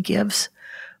joy he gives.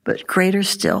 But greater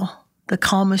still, the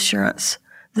calm assurance,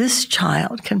 this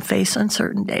child can face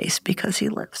uncertain days because he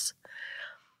lives.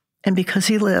 And because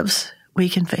he lives, we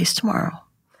can face tomorrow.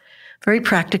 Very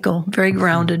practical, very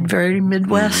grounded, very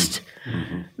Midwest,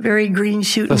 very green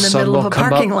shoot in the middle of a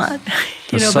parking lot.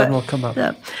 The sun will come up.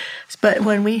 But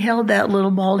when we held that little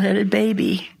bald-headed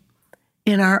baby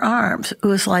in our arms, it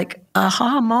was like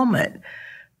aha moment.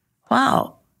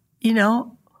 Wow,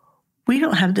 we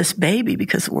don't have this baby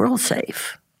because the world's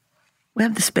safe. We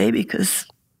have this baby because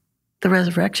the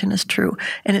resurrection is true.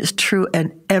 And it's true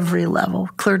at every level,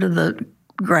 clear to the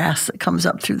grass that comes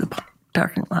up through the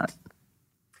parking lot.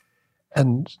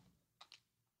 And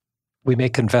we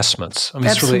make investments. It's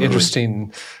Absolutely. really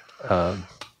interesting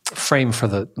frame for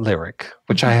the lyric,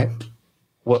 which I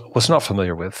was not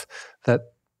familiar with, that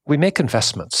we make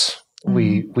investments.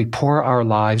 We pour our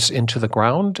lives into the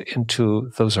ground,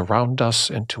 into those around us,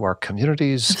 into our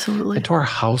communities, Absolutely. into our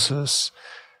houses,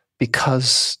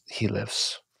 because he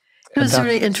lives. It was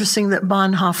really interesting that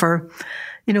Bonhoeffer,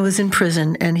 was in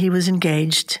prison and he was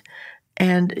engaged.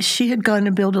 And she had gone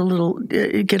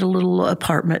to get a little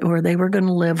apartment where they were going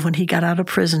to live when he got out of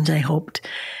prison, they hoped.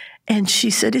 And she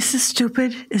said, "Is this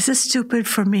stupid? Is this stupid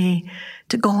for me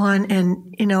to go on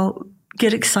and,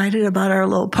 get excited about our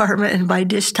little apartment and buy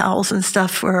dish towels and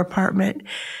stuff for our apartment?"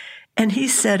 And he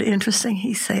said, interesting,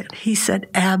 he said,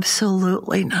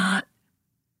 "Absolutely not.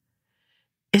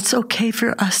 It's okay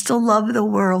for us to love the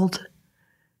world.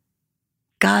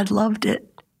 God loved it.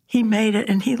 He made it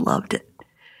and he loved it.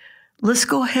 Let's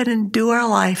go ahead and do our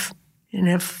life. And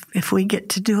if we get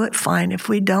to do it, fine. If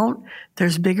we don't,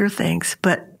 there's bigger things.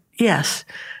 But yes,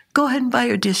 go ahead and buy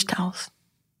your dish towels."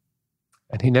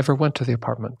 And he never went to the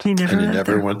apartment. He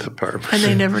never went to the apartment. And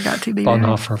they never got to be married.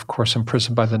 Bonhoeffer, of course,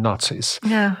 imprisoned by the Nazis.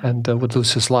 Yeah. And would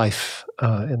lose his life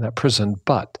in that prison.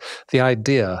 But the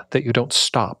idea that you don't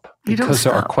stop because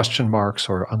there are question marks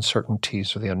or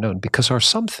uncertainties or the unknown, because there are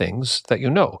some things that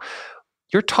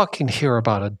You're talking here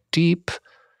about a deep,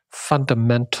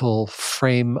 fundamental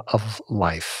frame of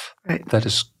life that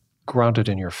is grounded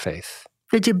in your faith.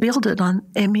 Did you build it on?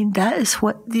 That is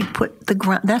what you put the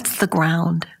ground. That's the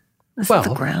ground. That's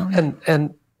the ground.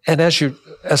 And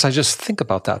as I just think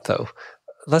about that, though,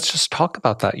 let's just talk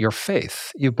about that. Your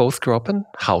faith. You both grew up in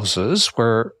houses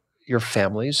where your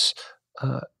families,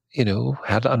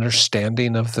 had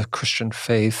understanding of the Christian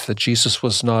faith. That Jesus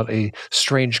was not a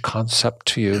strange concept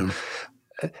to you.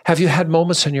 Have you had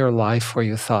moments in your life where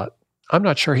you thought, "I'm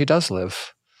not sure he does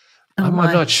live. I'm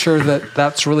not sure that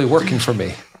that's really working for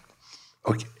me"?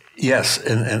 Okay. Yes,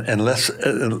 and let's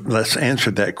answer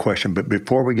that question. But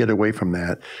before we get away from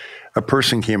that, a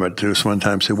person came up to us one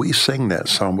time and said, "We sing that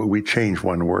song, but we changed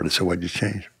one word." I said, "What'd you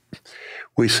change?"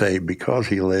 We say, "Because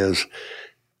he lives,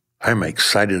 I'm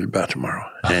excited about tomorrow.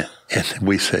 And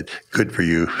we said, good for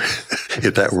you,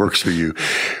 if that works for you.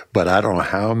 But I don't know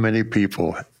how many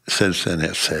people since then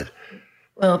have said.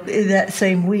 Well, in that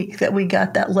same week that we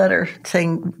got that letter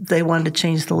saying they wanted to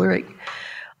change the lyric,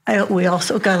 we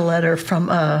also got a letter from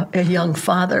a young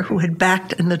father who had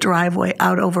backed in the driveway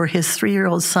out over his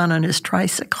 3-year-old son on his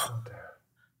tricycle.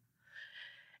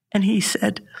 And he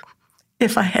said,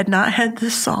 if I had not had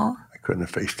this song, I couldn't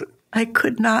have faced it. I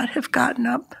could not have gotten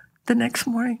up the next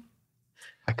morning.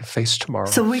 I could face tomorrow.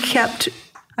 So we kept,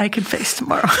 I could face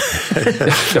tomorrow.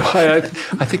 I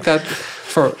think that,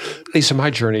 for at least in my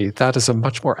journey, that is a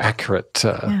much more accurate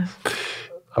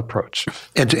approach.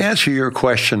 And to answer your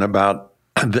question about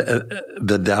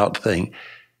the doubt thing,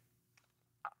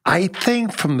 I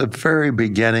think from the very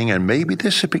beginning, and maybe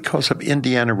this is because of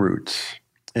Indiana roots,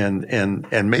 and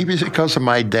maybe it's because of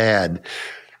my dad,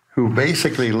 who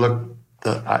basically looked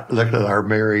at our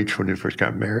marriage when we first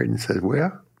got married and said,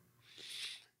 well,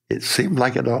 it seemed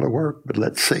like it ought to work, but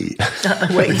let's see.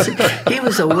 Wait and see. He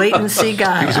was a wait-and-see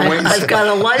guy. I've got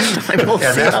a lifetime. We'll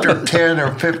and see after 10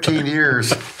 or 15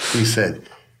 years, he said,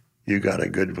 you got a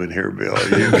good one here, Bill.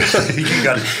 You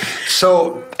got it.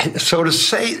 So to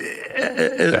say,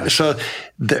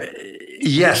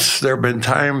 yes, there have been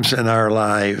times in our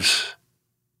lives.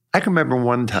 I can remember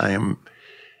one time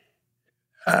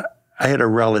I had a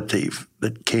relative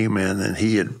that came in and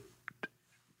he had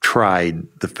tried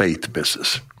the faith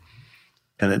business.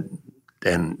 And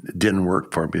it didn't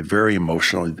work for him. Very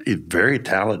emotional, very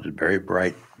talented, very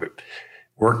bright,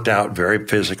 worked out, very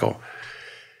physical.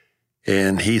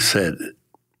 And he said,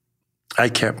 I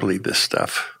can't believe this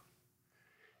stuff.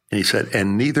 And he said,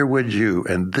 and neither would you.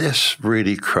 And this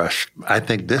really crushed, I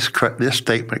think this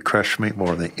statement crushed me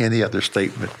more than any other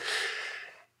statement.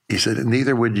 He said, and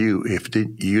neither would you if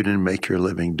you didn't make your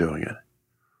living doing it.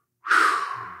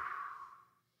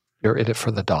 You're in it for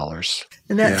the dollars.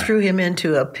 And that threw him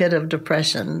into a pit of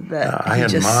depression. That I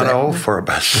had mono for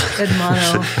about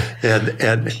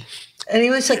and he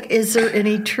was like, is there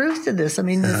any truth to this? I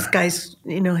mean, this guy's,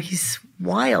 he's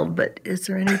wild, but is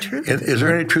there any truth to this? Is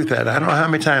there any truth to that? I don't know how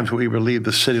many times we would leave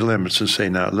the city limits and say,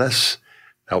 now,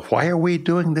 why are we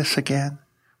doing this again?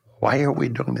 Why are we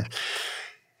doing this?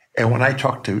 And when I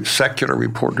talk to secular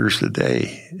reporters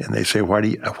today, and they say, "Why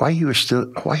are you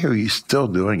still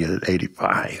doing it at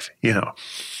 85?" I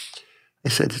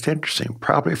said, it's interesting.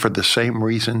 Probably for the same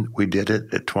reason we did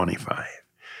it at 25.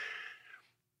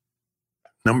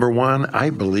 Number one, I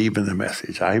believe in the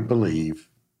message. I believe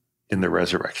in the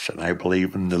resurrection. I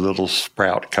believe in the little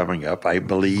sprout coming up. I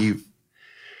believe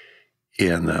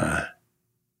in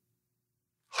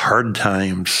hard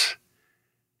times,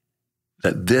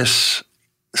 that this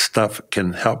stuff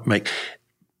can help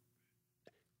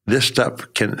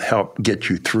get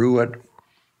you through it.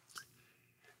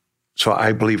 So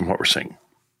I believe in what we're saying.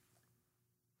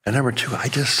 And number two, I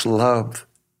just love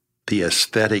the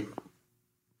aesthetic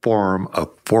form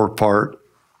of 4-part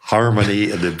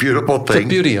harmony and the beautiful thing. The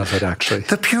beauty of it, actually.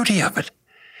 The beauty of it.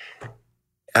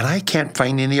 And I can't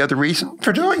find any other reason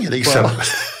for doing it except...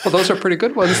 Well, those are pretty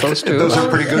good ones, those two. Those are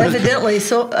pretty good. Evidently,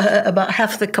 so about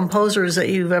half the composers that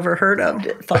you've ever heard of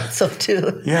thought so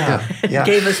too. Yeah.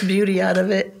 Gave us beauty out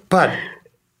of it. But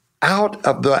out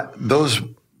of those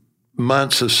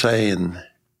months of saying,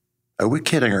 are we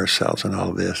kidding ourselves in all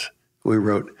of this? We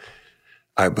wrote,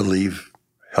 I believe,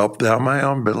 help thou my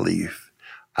unbelief.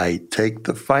 I take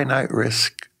the finite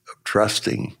risk of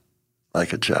trusting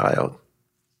like a child.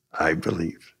 I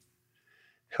believe.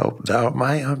 Help thou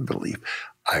my unbelief.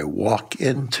 I walk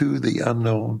into the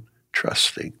unknown,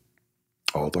 trusting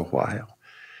all the while.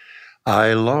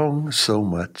 I long so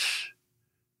much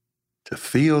to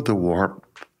feel the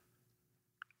warmth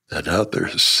that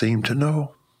others seem to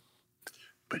know.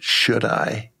 But should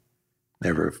I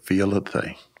never feel a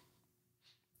thing,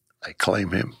 I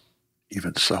claim him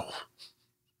even so.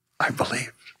 I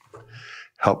believe.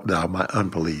 Help thou my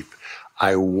unbelief.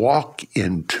 I walk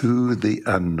into the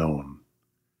unknown,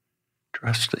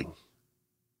 trusting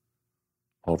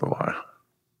all the while.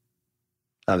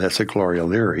 Now, that's a Gloria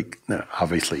lyric. Now,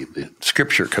 obviously, the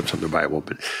scripture comes from the Bible,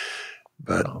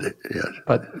 but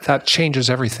that changes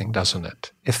everything, doesn't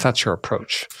it? If that's your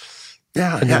approach.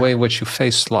 Yeah. The way in which you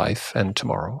face life and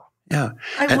tomorrow. Yeah.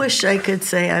 I wish I could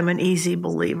say I'm an easy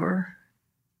believer,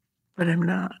 but I'm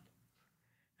not.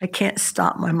 I can't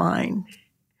stop my mind.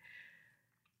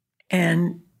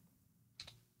 And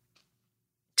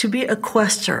to be a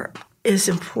quester is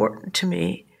important to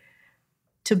me.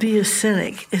 To be a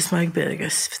cynic is my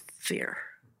biggest fear.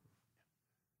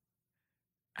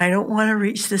 I don't want to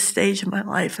reach this stage in my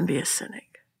life and be a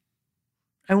cynic.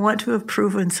 I want to have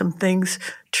proven some things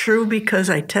true because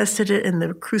I tested it in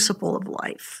the crucible of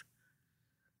life.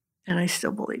 And I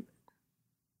still believe it.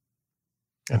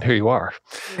 And here you are.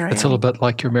 Here I It's a am. little bit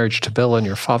like your marriage to Bill and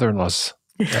your father-in-law's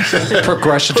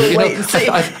progression. To,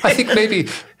 I think maybe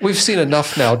we've seen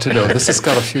enough now to know this has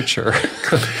got a future.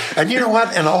 And you know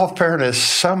what? In all fairness,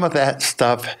 some of that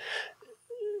stuff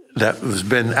that has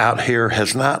been out here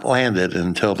has not landed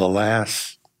until the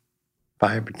last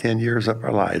 5 or 10 years of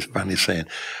our lives, finally saying,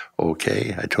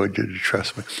 okay, I told you to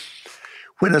trust me.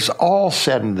 When it's all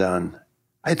said and done,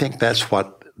 I think that's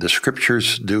what the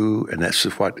scriptures do, and that's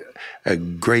what a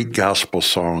great gospel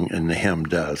song in the hymn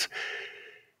does,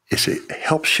 is it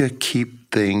helps you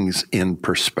keep things in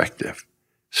perspective.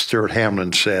 Stuart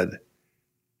Hamlin said,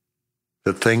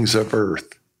 the things of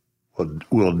earth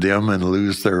will dim and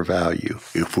lose their value.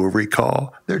 If we'll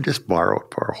recall, they're just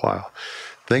borrowed for a while.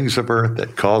 Things of earth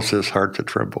that cause his heart to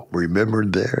tremble,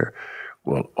 remembered there,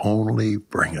 will only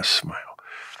bring a smile.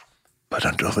 But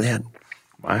until then,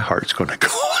 my heart's going to go.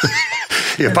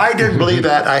 If I didn't believe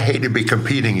that, I hate to be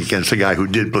competing against a guy who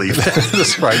did believe that.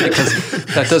 That's right, because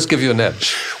that does give you an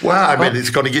edge. Well, I mean, it's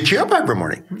going to get you up every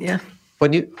morning. Yeah.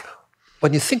 When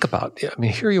you think about it, I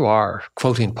mean, here you are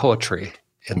quoting poetry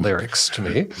in lyrics to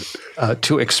me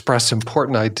to express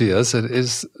important ideas. It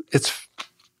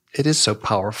is so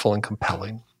powerful and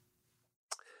compelling.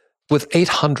 With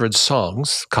 800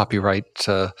 songs, copyright.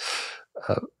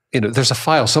 There's a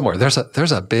file somewhere. There's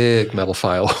a big metal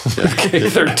file. Okay,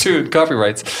 there are 2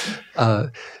 copyrights.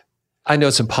 I know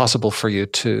it's impossible for you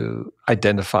to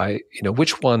identify,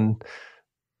 which one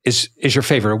is your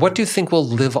favorite. What do you think will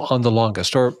live on the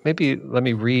longest? Or maybe let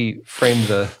me reframe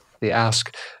the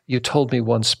ask. You told me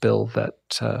once, Bill, that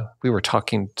we were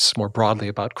talking more broadly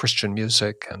about Christian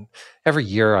music, and every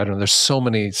year, I don't know, there's so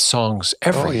many songs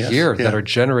every year that are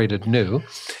generated new,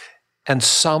 and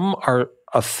some are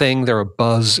a thing, they're a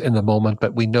buzz in the moment,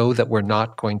 but we know that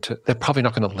they're probably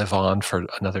not going to live on for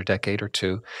another decade or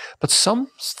 2. But some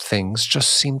things just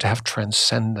seem to have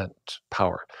transcendent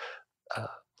power.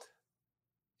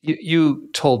 You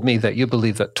told me that you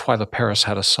believe that Twyla Paris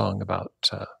had a song about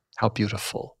how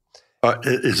beautiful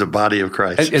is a body of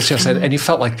Christ. It's just, and you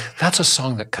felt like that's a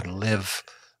song that can live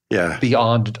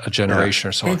beyond a generation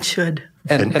or so on. It should.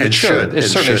 And it should. It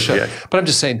certainly should. Yeah. But I'm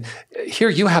just saying, here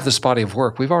you have this body of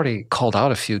work. We've already called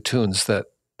out a few tunes that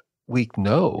we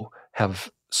know have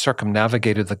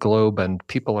circumnavigated the globe, and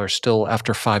people are still,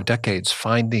 after 5 decades,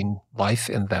 finding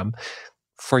life in them.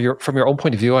 From your own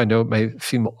point of view, I know it may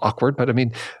seem awkward, but I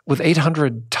mean, with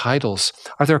 800 titles,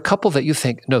 are there a couple that you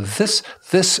think, no, this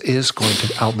is going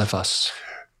to outlive us?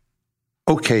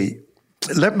 Okay.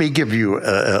 Let me give you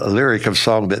a lyric of a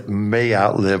song that may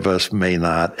outlive us, may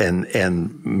not,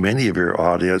 and many of your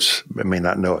audience may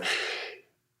not know it.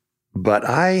 But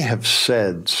I have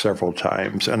said several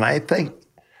times, and I think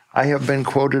I have been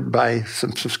quoted by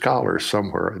some scholars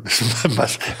somewhere.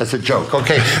 That's a joke,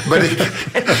 okay? But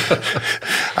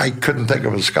I couldn't think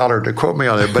of a scholar to quote me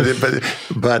on it.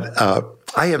 But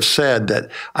I have said that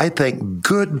I think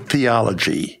good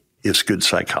theology is good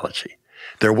psychology.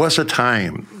 There was a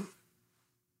time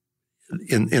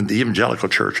in the evangelical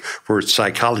church where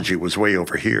psychology was way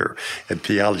over here and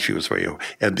theology was way over.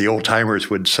 And the old timers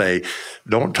would say,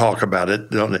 don't talk about it,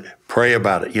 don't pray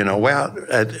about it. Well,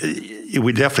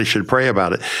 we definitely should pray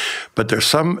about it. But there's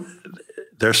some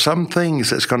things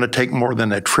that's going to take more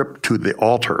than a trip to the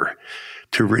altar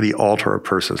to really alter a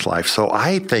person's life. So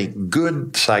I think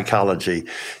good psychology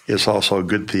is also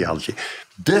good theology.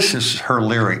 This is her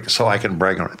lyric, so I can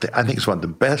brag on it. I think it's one of the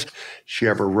best she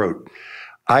ever wrote.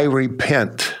 I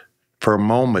repent for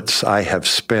moments I have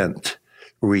spent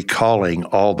recalling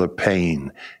all the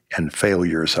pain and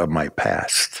failures of my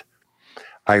past.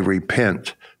 I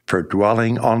repent for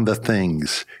dwelling on the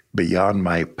things beyond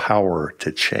my power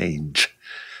to change,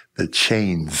 the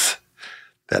chains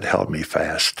that held me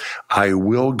fast. I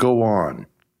will go on.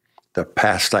 The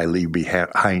past I leave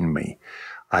behind me.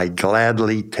 I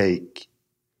gladly take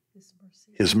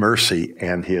His mercy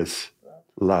and His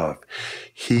love.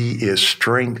 He is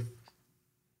strength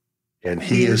and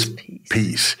He is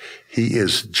peace. He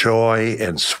is joy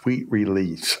and sweet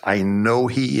release. I know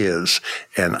He is,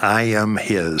 and I am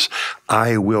His.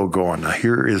 I will go on. Now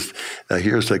here's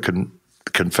the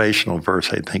confessional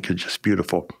verse I think is just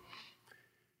beautiful.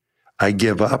 I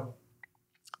give up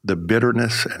the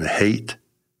bitterness and hate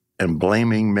and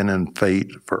blaming men and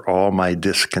fate for all my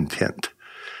discontent.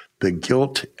 The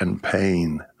guilt and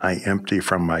pain I empty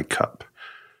from my cup,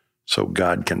 so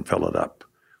God can fill it up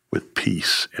with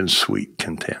peace and sweet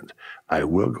content. I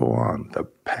will go on. The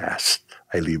past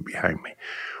I leave behind me.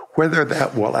 Whether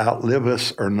that will outlive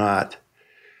us or not,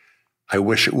 I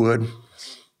wish it would,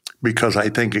 because I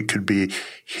think it could be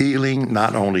healing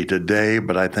not only today,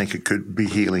 but I think it could be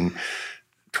healing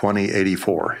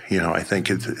 2084. I think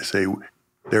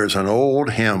there's an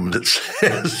old hymn that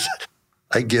says,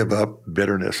 I give up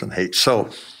bitterness and hate. So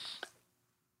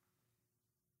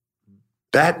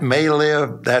that may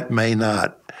live, that may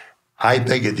not. I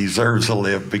think it deserves to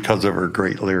live because of her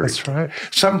great lyrics. That's right.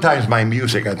 Sometimes my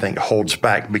music, I think, holds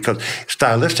back because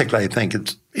stylistically, I think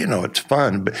it's, it's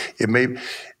fun, but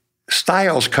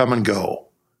styles come and go.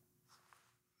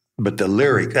 But the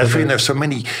lyric, there's so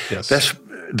many, yes.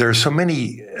 There's so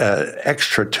many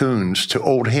extra tunes to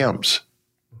old hymns.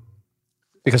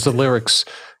 Because the lyrics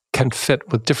can fit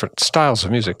with different styles of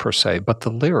music per se, but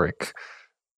the lyric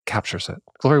captures it.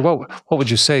 Glory, what would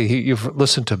you say? You've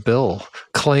listened to Bill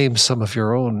claim some of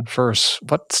your own verse.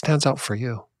 What stands out for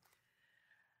you?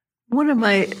 One of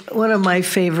my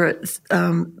favorites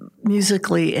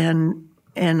musically and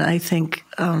I think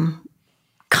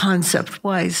concept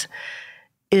wise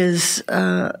is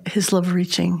his love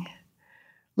reaching.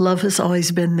 Love has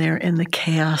always been there in the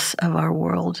chaos of our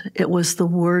world. It was the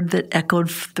word that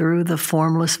echoed through the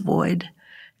formless void.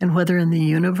 And whether in the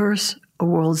universe or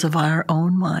worlds of our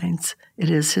own minds, it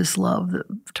is his love that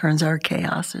turns our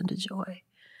chaos into joy.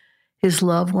 His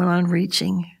love went on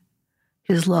reaching.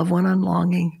 His love went on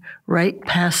longing right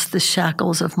past the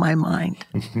shackles of my mind.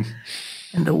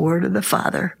 And the word of the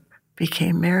Father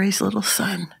became Mary's little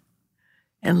son.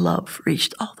 And love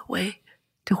reached all the way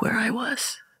to where I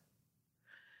was.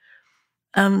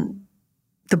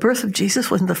 The birth of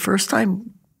Jesus wasn't the first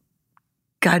time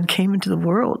God came into the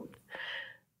world.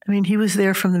 I mean, he was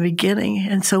there from the beginning,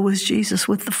 and so was Jesus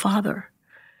with the Father.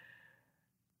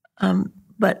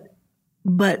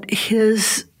 But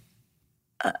his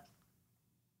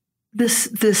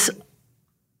this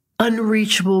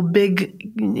unreachable,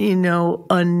 big,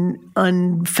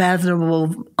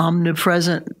 unfathomable,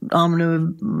 omnipresent,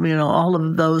 all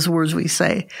of those words we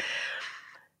say,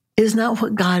 is not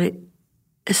what God.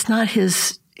 It's not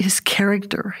his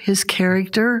character. His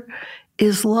character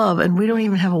is love, and we don't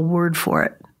even have a word for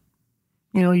it.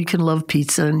 You can love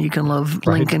pizza and you can love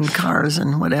Lincoln cars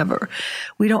and whatever.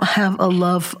 We don't have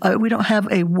we don't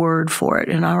have a word for it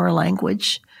in our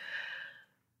language.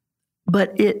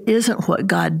 But it isn't what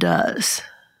God does.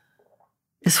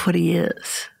 It's what he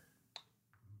is.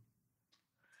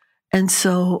 And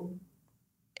so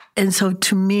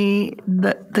to me,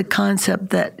 the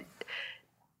concept that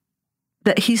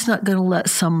he's not going to let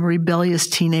some rebellious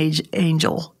teenage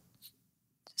angel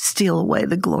steal away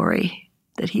the glory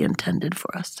that he intended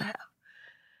for us to have.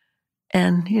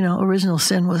 And, original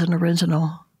sin was an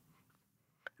original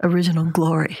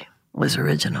glory was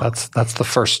original. That's the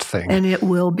first thing. And it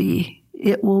will be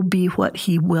what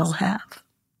he will have.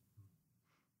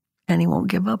 And he won't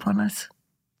give up on us.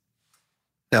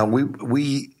 Now,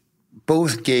 we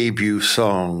both gave you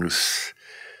songs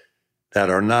that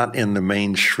are not in the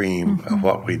mainstream of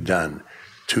what we've done.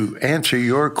 To answer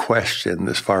your question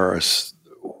as far as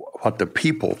what the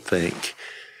people think,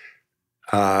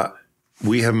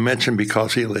 we have mentioned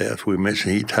Because He Lived. We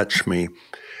mentioned He Touched Me.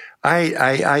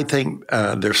 I think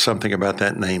there's something about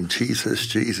that name,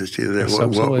 Jesus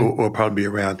that will probably be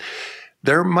around.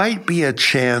 There might be a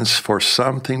chance for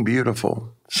something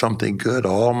beautiful, something good.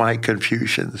 All my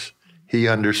confusions, he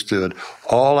understood.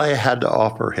 All I had to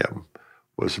offer him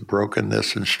was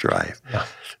brokenness and strife. Yeah.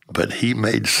 But he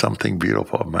made something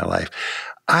beautiful in my life.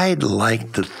 I'd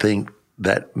like to think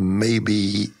that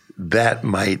maybe that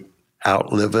might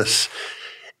outlive us.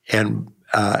 And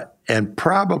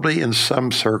probably in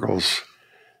some circles,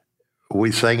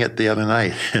 we sang it the other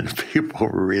night, and people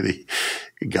really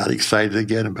got excited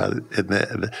again about it.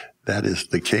 And that is,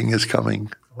 the King is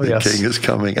coming. The King is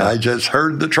coming. I just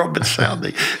heard the trumpet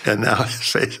sounding. And now,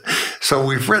 so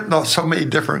we've written off so many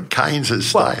different kinds of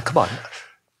stuff. Well, come on.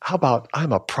 How about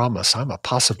I'm a promise, I'm a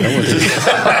possibility?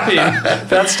 I mean,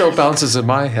 that still bounces in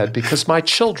my head because my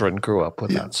children grew up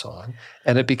with that song,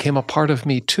 and it became a part of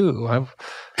me too.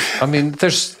 I mean,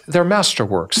 they're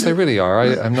masterworks. They really are.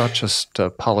 I'm not just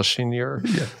polishing your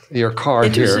car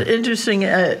here. Interesting.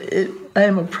 I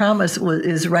Am a Promise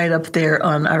is right up there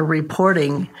on our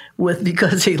reporting with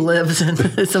Because He Lives and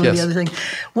some of the other things.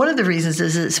 One of the reasons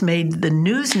is it's made the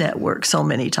news network so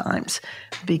many times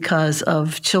because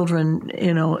of children,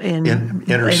 in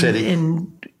inner city,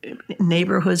 in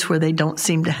neighborhoods where they don't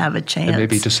seem to have a chance. And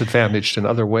maybe disadvantaged in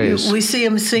other ways. We see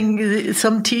them sing,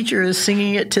 some teacher is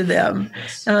singing it to them.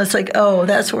 Yes. And it's like, oh,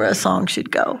 that's where a song should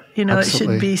go. Absolutely. It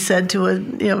should be said to a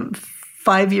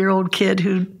 5-year-old kid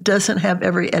who doesn't have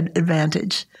every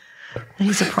advantage.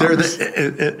 He's a promise.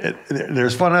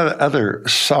 There's one other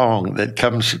song that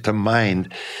comes to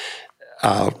mind.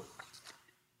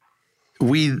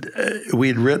 we'd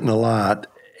written a lot,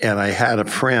 and I had a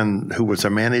friend who was a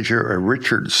manager,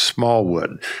 Richard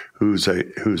Smallwood, who's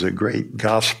a great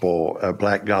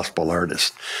black gospel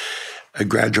artist, a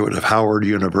graduate of Howard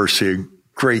University, a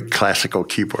great classical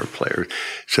keyboard player.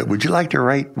 Said, "Would you like to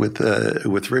write with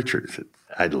Richard?" I said,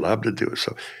 "I'd love to do it."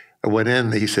 So I went in,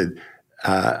 and he said,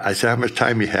 I said, "How much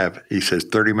time you have?" He says,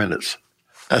 30 minutes.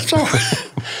 That's all.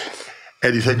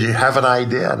 And he said, "Do you have an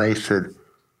idea?" And I said,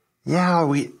 "Yeah,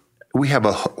 we have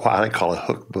what I call a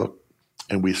hook book,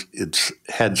 and we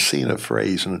had seen a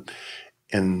phrase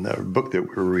in the book that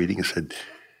we were reading. It said,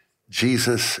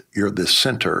 'Jesus, you're the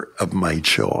center of my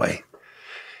joy.'"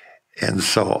 And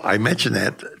so I mentioned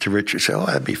that to Richard. He said, "Oh,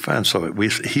 that'd be fun." So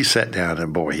he sat down,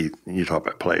 and boy, you talk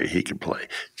about player, he can play.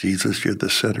 "Jesus, you're the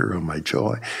center of my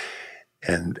joy."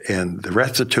 And the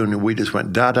rest of the tune, we just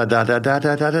went da da da da da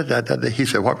da da da da. He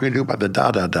said, "What are we gonna do about the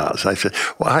da da das?" I said,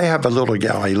 "Well, I have a little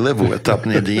gal I live with up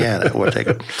in Indiana. Well,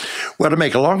 to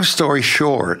make a long story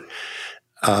short,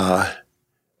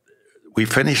 we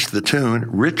finished the tune.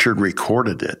 Richard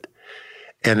recorded it,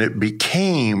 and it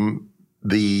became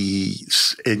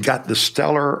it got the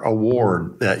Stellar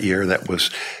Award that year. That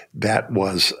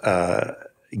was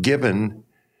given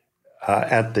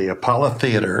at the Apollo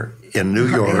Theater in New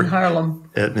York, in Harlem,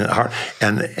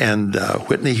 and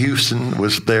Whitney Houston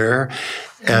was there,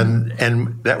 and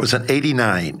that was in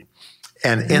 '89.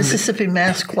 And Mississippi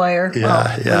Mass Choir, it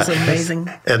was amazing.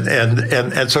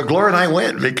 And so Gloria and I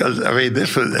went because we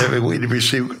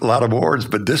received a lot of awards,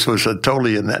 but this was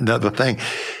totally another thing.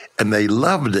 And they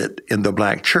loved it in the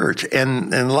black church,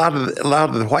 and a lot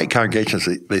of the white congregations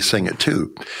they sing it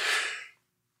too.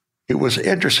 It was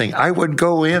interesting. I would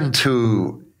go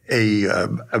into a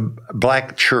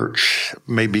black church,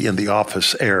 maybe in the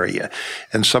office area,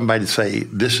 and somebody'd say,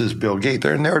 "This is Bill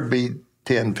Gaither," and there would be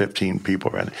 10, 15 people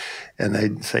around, and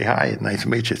they'd say, "Hi, nice to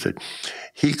meet you." I said,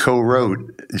 "He co-wrote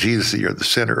 'Jesus, You're the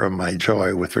Center of My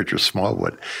Joy' with Richard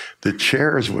Smallwood." The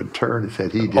chairs would turn and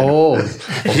said, "He did."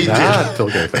 He did. Bill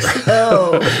Gaither.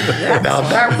 Now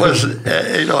that was,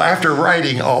 after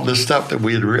writing all this stuff that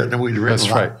we'd written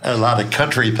a lot of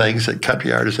country things that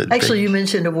country artists had. Actually, you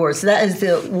mentioned awards. That is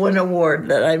the one award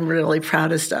that I'm really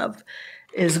proudest of,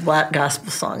 is Black Gospel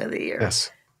Song of the Year.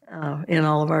 Yes. In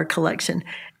all of our collection.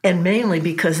 And mainly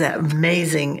because that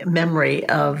amazing memory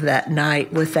of that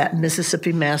night with that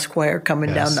Mississippi Mass Choir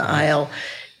coming down the aisle,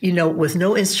 with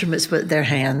no instruments but their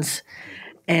hands.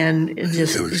 And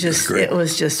it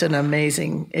was just an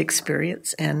amazing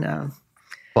experience. And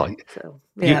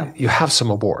you have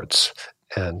some awards,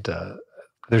 and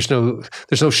there's no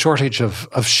shortage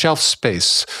of shelf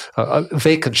space,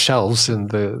 vacant shelves in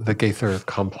the Gaither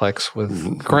complex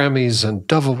with Grammys and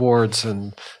Dove Awards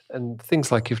and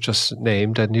things like you've just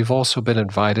named. And you've also been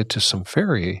invited to some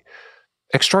very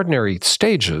extraordinary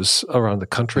stages around the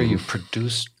country. You've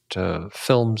produced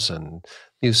films and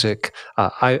music.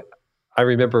 I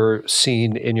remember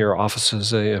seeing in your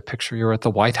offices a picture. You were at the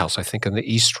White House, I think, in the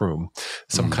East Room,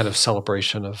 some kind of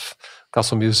celebration of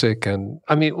gospel music. And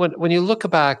I mean, when you look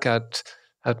back at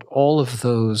all of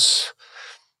those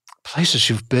places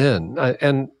you've been,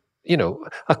 and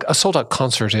a sold-out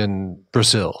concert in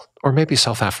Brazil, or maybe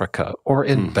South Africa, or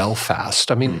in Belfast.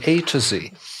 I mean, A to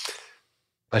Z.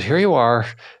 But here you are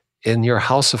in your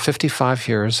house of 55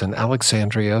 years in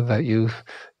Alexandria that you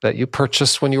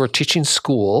purchased when you were teaching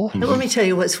school. But let me tell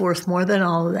you what's worth more than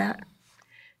all of that.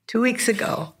 A week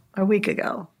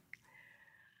ago,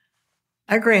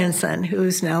 our grandson,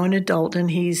 who's now an adult,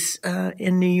 and he's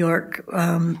in New York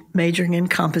majoring in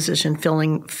composition,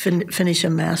 finish a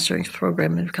master's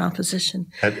program in composition.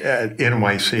 At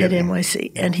NYC. At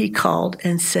NYC. And he called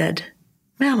and said,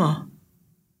 "Mama,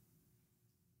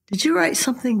 did you write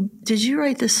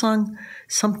this song,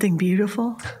 Something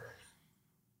Beautiful?"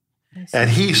 And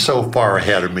he's so far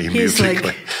ahead of me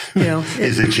musically. Like,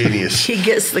 he's a genius. He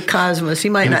gets the cosmos. He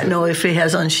might not know if he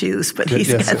has on shoes, but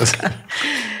he's got.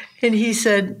 And he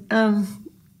said,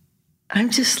 "I'm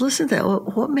just listening to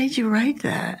that. What made you write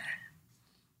that?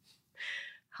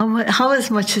 How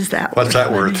as much is that? What's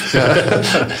that worth?"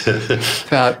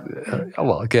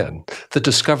 Again, the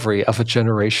discovery of a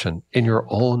generation in your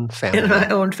own family. In my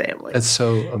own family. It's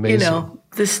so amazing.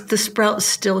 The sprouts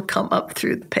still come up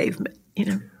through the pavement,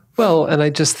 Well, and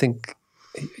I just think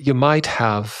you might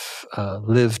have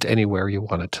lived anywhere you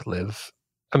wanted to live.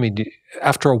 I mean,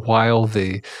 after a while,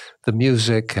 the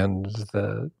music and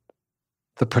the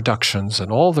productions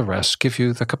and all the rest give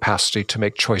you the capacity to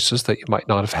make choices that you might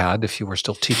not have had if you were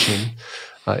still teaching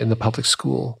in the public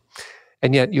school.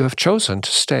 And yet you have chosen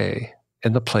to stay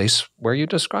in the place where you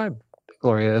describe,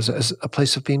 Gloria, as a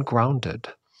place of being grounded.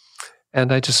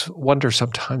 And I just wonder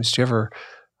sometimes, do you ever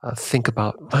think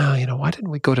about, well, why didn't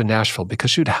we go to Nashville?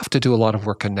 Because you'd have to do a lot of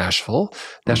work in Nashville.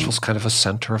 Nashville's kind of a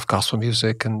center of gospel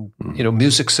music and,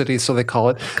 Music City, so they call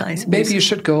it. Maybe you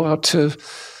should go out to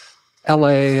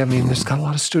LA. I mean, there's got a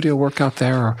lot of studio work out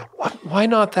there. Or why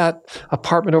not that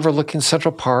apartment overlooking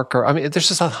Central Park? Or, there's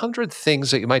just 100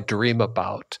 things that you might dream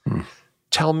about.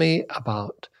 Tell me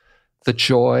about the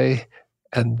joy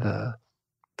and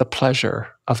the pleasure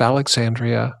of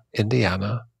Alexandria,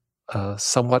 Indiana,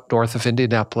 somewhat north of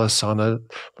Indianapolis on a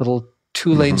little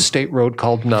 2-lane state road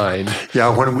called 9.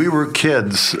 Yeah, when we were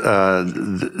kids,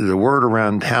 the word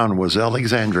around town was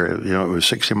Alexandria. It was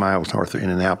 60 miles north of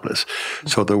Indianapolis.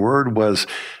 So the word was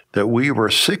that we were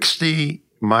 60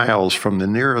 miles from the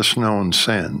nearest known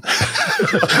sin. I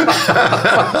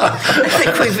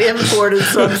think we've imported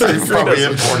something. Probably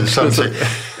imported something.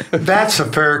 That's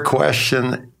a fair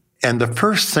question. And the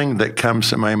first thing that comes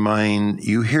to my mind,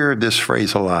 you hear this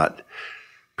phrase a lot,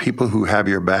 people who have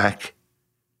your back.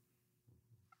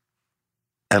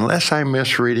 Unless I'm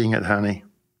misreading it, honey,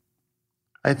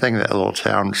 I think that little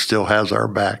town still has our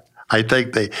back. I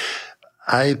think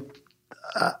I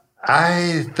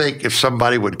think if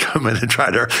somebody would come in and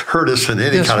try to hurt us in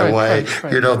any kind of way,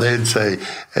 right. They'd say,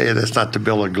 hey, that's not the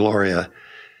Bill and Gloria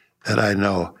that I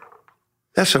know.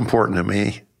 That's important to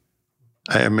me.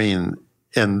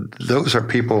 And those are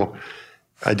people.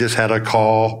 I just had a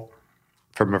call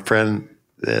from a friend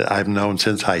that I've known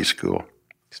since high school.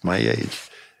 He's my age.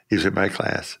 He's in my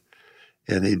class.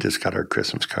 And he just got our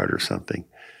Christmas card or something.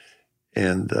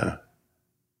 And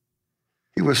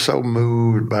he was so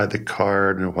moved by the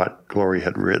card and what Gloria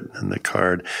had written in the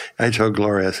card. I told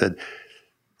Gloria, I said,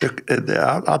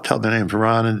 I'll tell the names,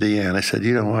 Ron and Deanne. I said,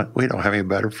 you know what? We don't have any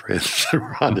better friends than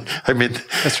Ron.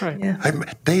 That's right. Yeah.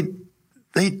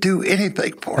 They do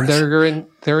anything for us. And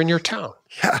they're in your town.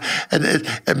 Yeah,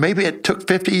 and maybe it took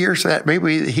 50 years for that.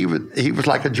 Maybe he was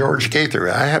like a George Gaither.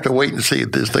 I have to wait and see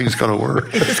if this thing's going to work.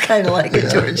 It's kind of like a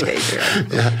George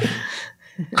Gaither. Yeah.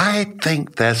 I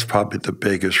think that's probably the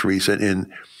biggest reason.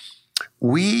 And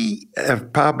we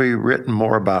have probably written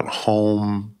more about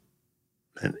home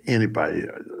than anybody.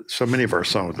 So many of our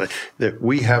songs, that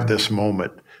we have this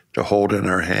moment to hold in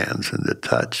our hands and to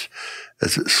touch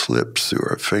as it slips through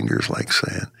our fingers like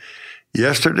sand.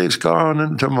 Yesterday's gone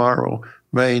and tomorrow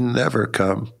may never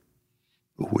come.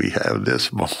 We have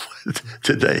this moment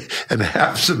today, and it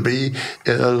happens to be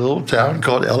in a little town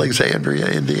called Alexandria,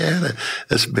 Indiana.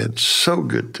 It's been so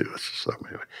good to us. So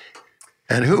anyway.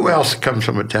 And who else comes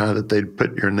from a town that they'd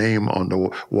put your name on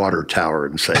the water tower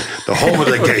and say, the home of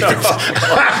the Gaithers?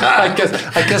 I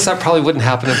guess that probably wouldn't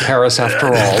happen in Paris after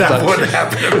all. That wouldn't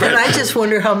happen in Paris. And I just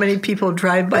wonder how many people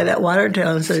drive by that water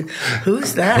tower and say,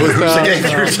 who's that? Who's the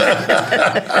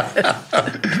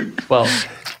Gaithers? Well,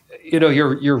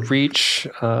 your reach,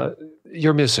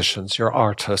 your musicians, your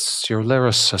artists, your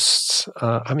lyricists.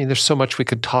 There's so much we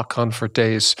could talk on for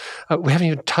days. We haven't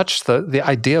even touched the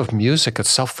idea of music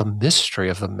itself, the mystery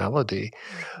of the melody.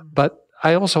 But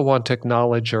I also want to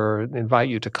acknowledge or invite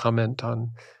you to comment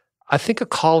on, I think, a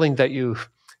calling that you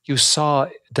saw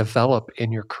develop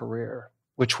in your career,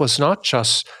 which was not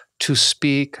just to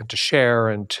speak and to share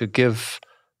and to give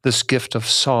this gift of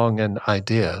song and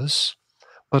ideas,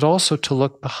 but also to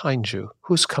look behind you.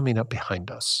 Who's coming up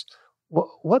behind us?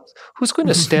 Who's going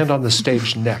to stand on the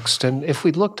stage next? And if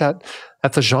we looked at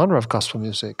the genre of gospel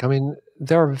music,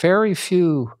 there are very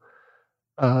few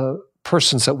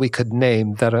persons that we could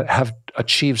name that have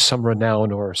achieved some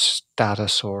renown or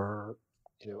status or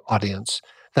audience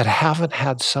that haven't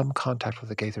had some contact with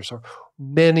the Gaithers, or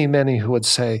many, many who would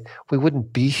say, we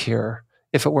wouldn't be here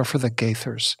if it were for the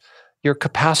Gaithers. Your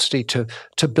capacity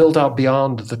to build out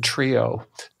beyond the trio,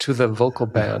 to the vocal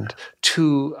band,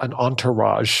 to an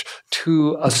entourage,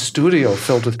 to a studio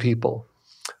filled with people,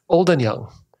 old and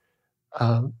young.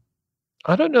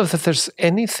 I don't know that there's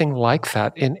anything like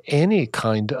that in any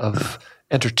kind of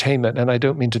entertainment. And I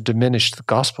don't mean to diminish the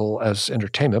gospel as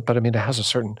entertainment, but it has a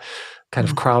certain kind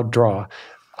of crowd draw.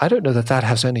 I don't know that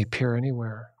has any peer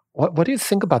anywhere. What do you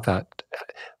think about that?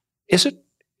 Is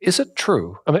it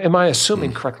true? Am I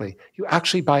assuming correctly? You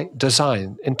actually, by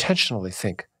design, intentionally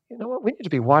think, you know what, we need to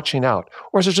be watching out.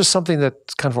 Or is it just something that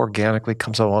kind of organically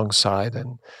comes alongside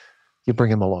and you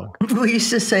bring him along? We used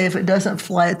to say, if it doesn't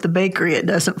fly at the bakery, it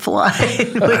doesn't fly,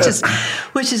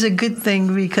 which is a good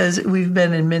thing, because we've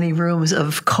been in many rooms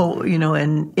of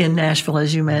in Nashville,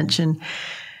 as you mentioned,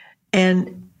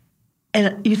 and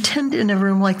you tend in a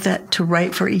room like that to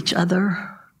write for each other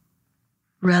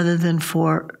rather than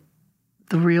for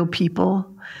the real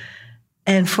people.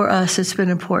 And for us, it's been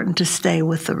important to stay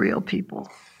with the real people,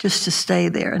 just to stay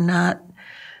there and not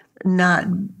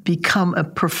not become a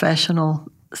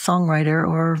professional songwriter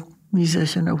or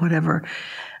musician or whatever.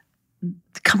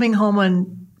 Coming home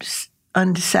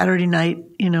on Saturday night,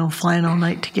 flying all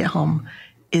night to get home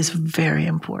is very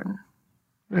important.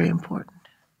 Very important.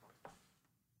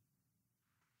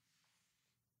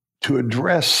 To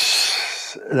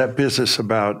address that business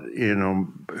about,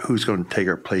 who's going to take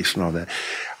our place and all that,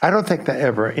 I don't think that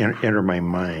ever entered my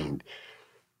mind.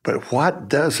 But what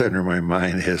does enter my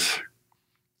mind is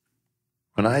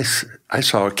when I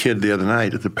saw a kid the other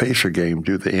night at the Pacer game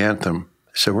do the anthem.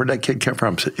 I said, where'd that kid come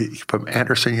from? I said, from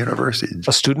Anderson University.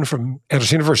 A student from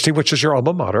Anderson University, which is your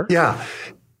alma mater. Yeah.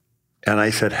 And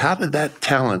I said, how did that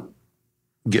talent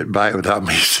get by without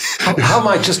me? How am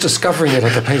I just discovering it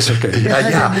at the Pacer game?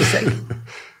 Yeah.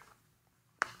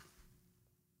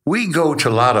 We go to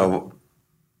a lot of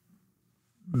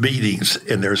meetings,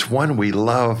 and there's one we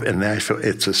love in Nashville.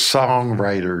 It's a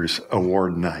Songwriters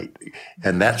Award night,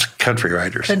 and that's country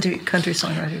writers. Country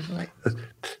songwriters, right.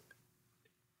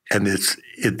 And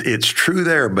it's true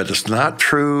there, but it's not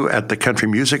true at the Country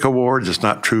Music Awards. It's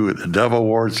not true at the Dove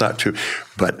Awards. It's not true.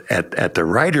 But at the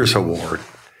Writers Award,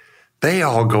 they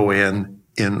all go in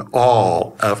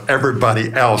awe of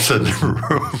everybody else in the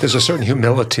room. There's a certain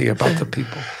humility about the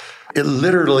people. It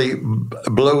literally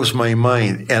blows my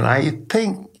mind. And I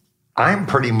think I'm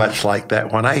pretty much like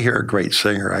that. When I hear a great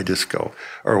singer, I just go,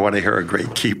 or when I hear a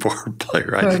great keyboard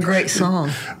player. Or a great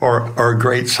song. Or a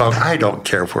great song. I don't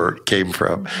care where it came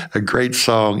from. A great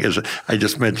song is, I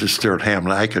just mentioned Stuart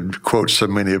Hamill. I could quote so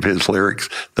many of his lyrics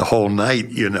the whole night,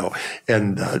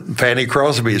 And Fanny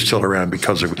Crosby is still around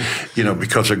because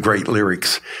of great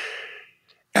lyrics.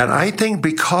 And I think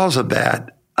because of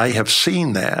that, I have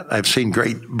seen that. I've seen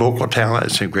great vocal talent.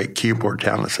 I've seen great keyboard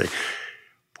talent. I say,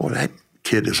 boy, that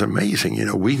kid is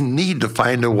amazing. We need to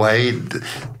find a way,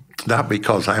 not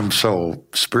because I'm so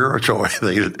spiritual or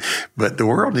anything, but the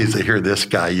world needs to hear this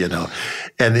guy,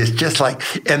 And it's just like,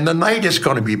 and the night is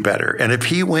going to be better. And if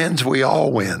he wins, we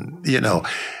all win,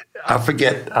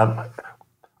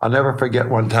 I'll never forget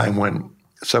one time when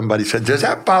somebody said, does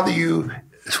that bother you?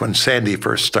 It's when Sandy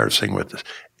first started singing with us.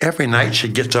 Every night she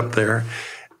gets up there,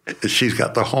 she's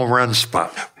got the home run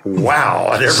spot.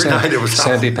 Wow. And every night it was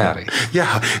Sandy Patty.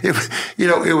 Yeah.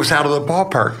 It was out of the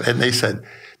ballpark. And they said,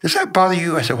 does that bother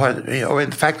you? I said, what?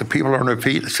 In fact, the people are on their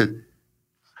feet. I said,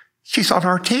 she's on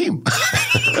our team.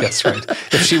 That's right.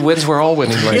 If she wins, we're all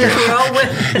winning later. Yeah, we're all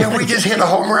winning. We just hit a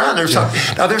home run or something.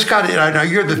 Now, there's got to, I know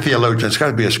you're the theologian. There's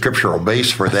got to be a scriptural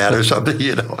base for that or something,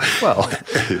 Well,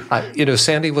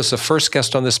 Sandy was the first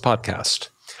guest on this podcast.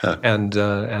 Huh. And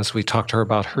as we talked to her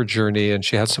about her journey, and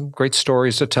she had some great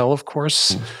stories to tell, of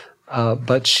course,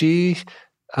 but she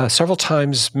several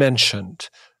times mentioned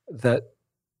that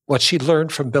what she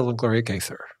learned from Bill and Gloria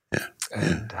Gaither,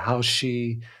 and how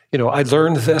she, I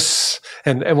learned this,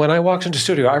 and when I walked into the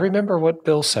studio, I remember what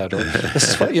Bill said, or this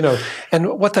is what, and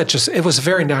what that it was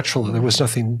very natural. There was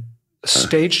nothing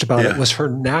staged about it. It was her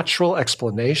natural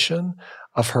explanation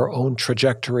of her own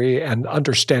trajectory and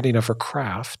understanding of her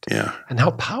craft, and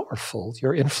how powerful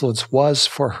your influence was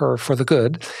for her for the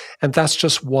good. And that's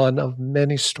just one of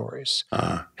many stories.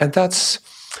 And that's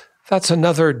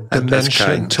another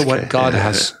dimension to what God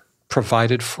has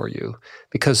provided for you.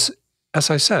 Because, as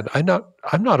I said, I'm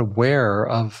not aware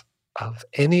of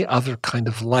any other kind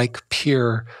of like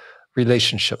peer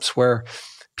relationships where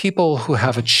people who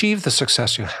have achieved the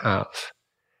success you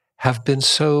have been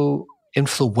so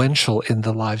influential in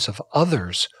the lives of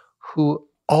others who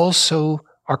also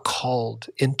are called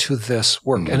into this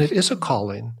work. And it is a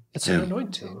calling. It's an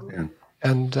anointing. Yeah.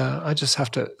 And I just have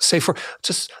to say, for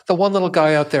just the one little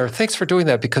guy out there, thanks for doing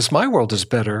that, because my world is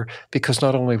better because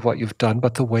not only what you've done,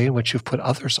 but the way in which you've put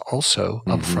others also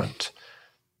up front.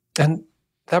 And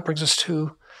that brings us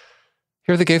to,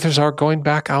 here the Gaithers are going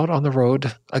back out on the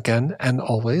road again and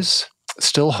always,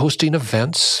 still hosting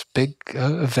events, big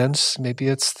events. Maybe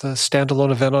it's the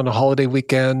standalone event on a holiday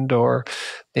weekend, or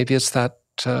maybe it's that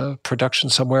production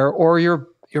somewhere, or you're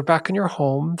back in your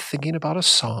home thinking about a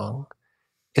song.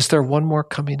 Is there one more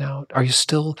coming out? Are you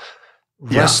still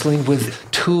wrestling with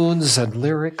tunes and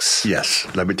lyrics? Yes.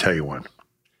 Let me tell you one.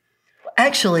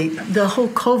 Actually, the whole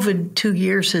COVID 2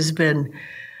 years has been,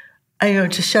 to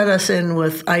shut us in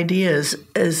with ideas,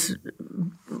 as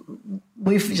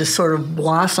we've just sort of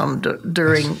blossomed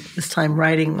during this time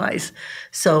writing wise.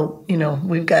 So,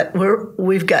 we've got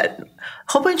a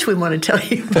whole bunch we want to tell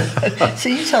you. So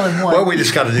you tell him one. Well, we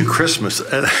just got to do Christmas.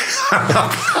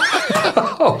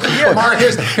 Mark,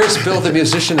 here's Bill, the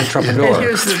musician and trumpeter.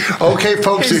 Okay,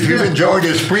 folks, if you've enjoyed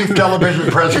this brief television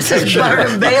presentation. This is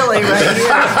Martin Bailey right here.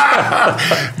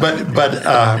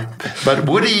 But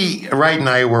Woody Wright and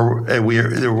I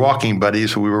were walking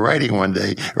buddies. We were riding one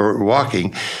day, or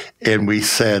walking, and we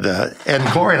said,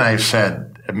 and Gloria and I have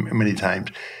said many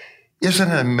times,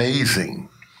 isn't it amazing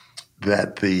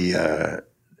that the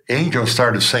angels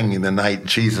started singing the night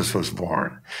Jesus was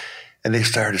born? And they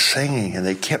started singing, and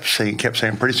they kept saying.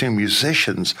 Pretty soon,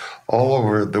 musicians all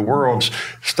over the world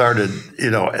started.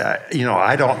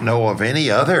 I don't know of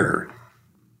any other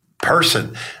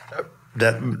person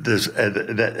that's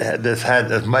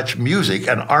had as much music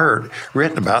and art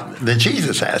written about than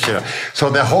Jesus has. So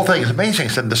the whole thing is amazing.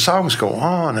 So the songs go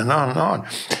on and on and on,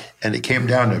 and it came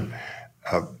down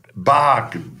to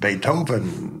Bach,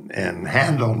 Beethoven, and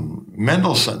Handel,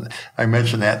 Mendelssohn. I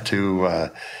mentioned that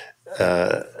to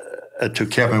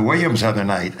Kevin Williams the other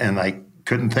night, and I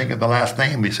couldn't think of the last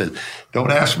name. He said,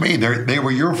 "Don't ask me. They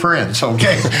were your friends."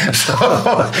 Okay.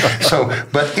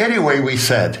 But anyway, we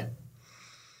said,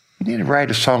 you need to write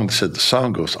a song that said the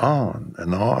song goes on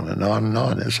and on and on and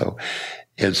on.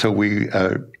 And so we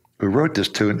wrote this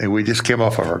tune, and we just came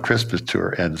off of our Christmas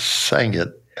tour and sang it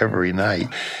every night.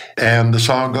 And the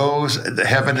song goes,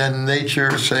 heaven and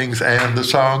nature sings, and the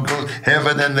song goes,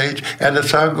 heaven and nature, and the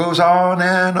song goes on.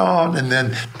 And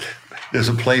then there's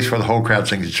a place where the whole crowd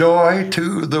sings, joy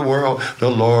to the world, the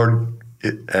Lord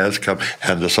has come.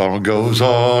 And the song goes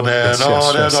on and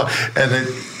on and on. And it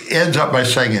ends up by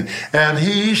singing, and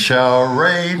he shall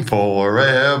reign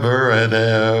forever and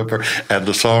ever. And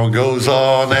the song goes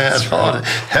on and on.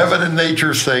 Heaven and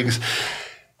nature sings.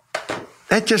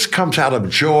 That just comes out of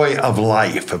joy of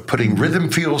life, of putting rhythm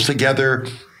fields together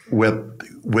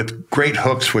with great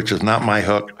hooks, which is not my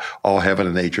hook. All heaven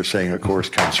and nature sing, of course,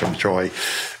 comes from joy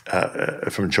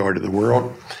to the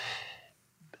world.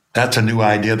 That's a new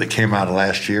idea that came out of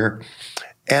last year.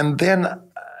 And then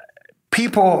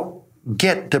people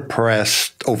get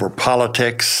depressed over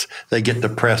politics. They get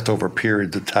depressed over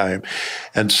periods of time.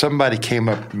 And somebody came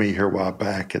up to me here a while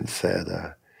back and said,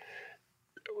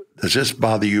 does this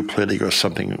bother you politically, or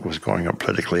something was going on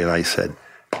politically? And I said,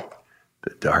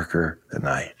 the darker the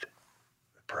night,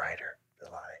 the brighter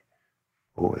the light.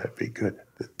 Oh, that'd be good.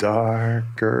 The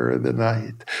darker the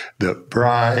night, the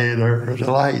brighter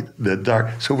the light, the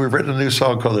dark. So we've written a new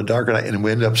song called The Darker Night, and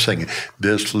we ended up singing,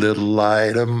 this little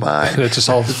light of mine. It just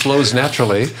all flows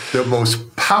naturally. The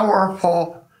most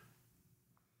powerful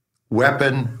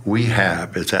weapon we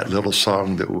have is that little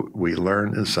song that we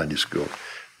learned in Sunday school,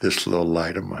 this little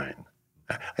light of mine.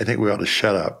 I think we ought to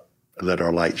shut up and let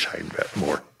our light shine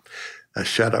more.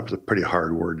 Shut up is a pretty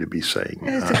hard word to be saying.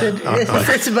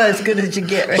 It's about as good as you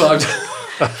get, right?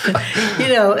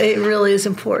 It really is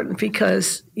important,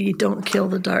 because you don't kill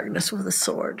the darkness with a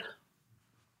sword.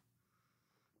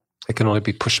 It can only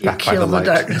be pushed back by the light. You kill the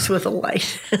darkness with a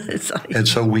light. And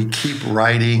so we keep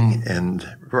writing and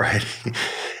writing.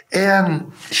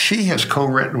 And she has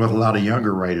co-written with a lot of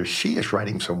younger writers. She is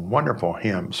writing some wonderful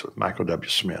hymns with Michael W.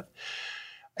 Smith.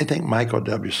 I think Michael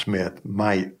W. Smith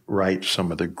might write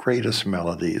some of the greatest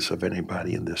melodies of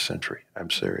anybody in this century. I'm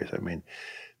serious. I mean,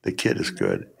 the kid is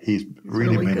good. He's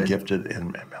really been gifted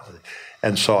in melody.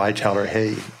 And so I tell her,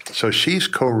 hey, so she's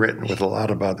co-written with a lot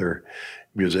of other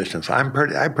musicians. I'm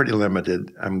pretty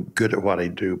limited. I'm good at what I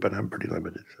do, but I'm pretty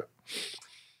limited. So.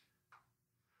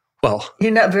 Well,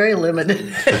 you're not very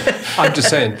limited. I'm just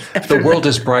saying, the world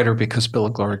is brighter because Bill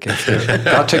and Gloria Gaither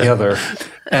got together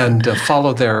and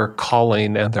followed their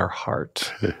calling and their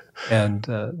heart. And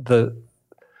the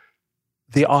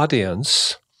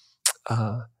audience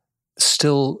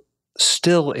still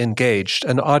engaged,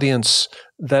 an audience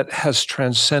that has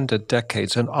transcended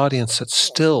decades, an audience that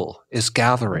still is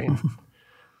gathering,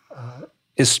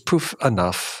 is proof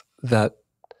enough that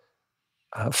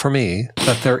for me,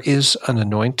 that there is an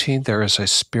anointing, there is a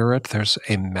spirit, there's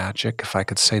a magic, if I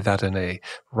could say that in a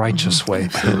righteous way.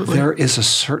 Absolutely. There is a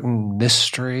certain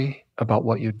mystery about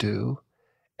what you do,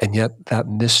 and yet that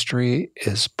mystery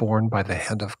is born by the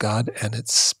hand of God, and it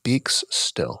speaks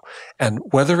still. And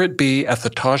whether it be at the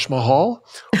Taj Mahal,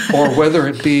 or whether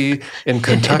it be in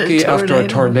Kentucky after a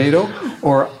tornado,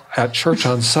 or at church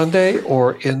on Sunday,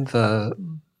 or in the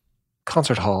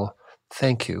concert hall,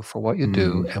 thank you for what you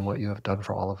do and what you have done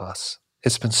for all of us.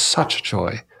 It's been such a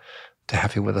joy to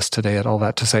have you with us today at All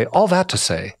That to Say. All that to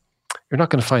say, you're not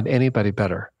going to find anybody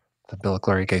better than Bill and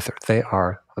Gloria Gaither. They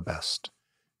are the best.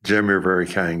 Jim, you're very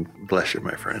kind. Bless you,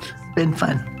 my friend. Been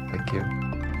fun. Thank you.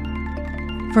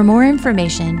 For more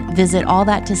information, visit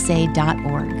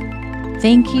allthattosay.org.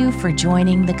 Thank you for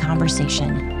joining the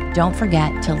conversation. Don't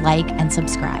forget to like and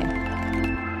subscribe.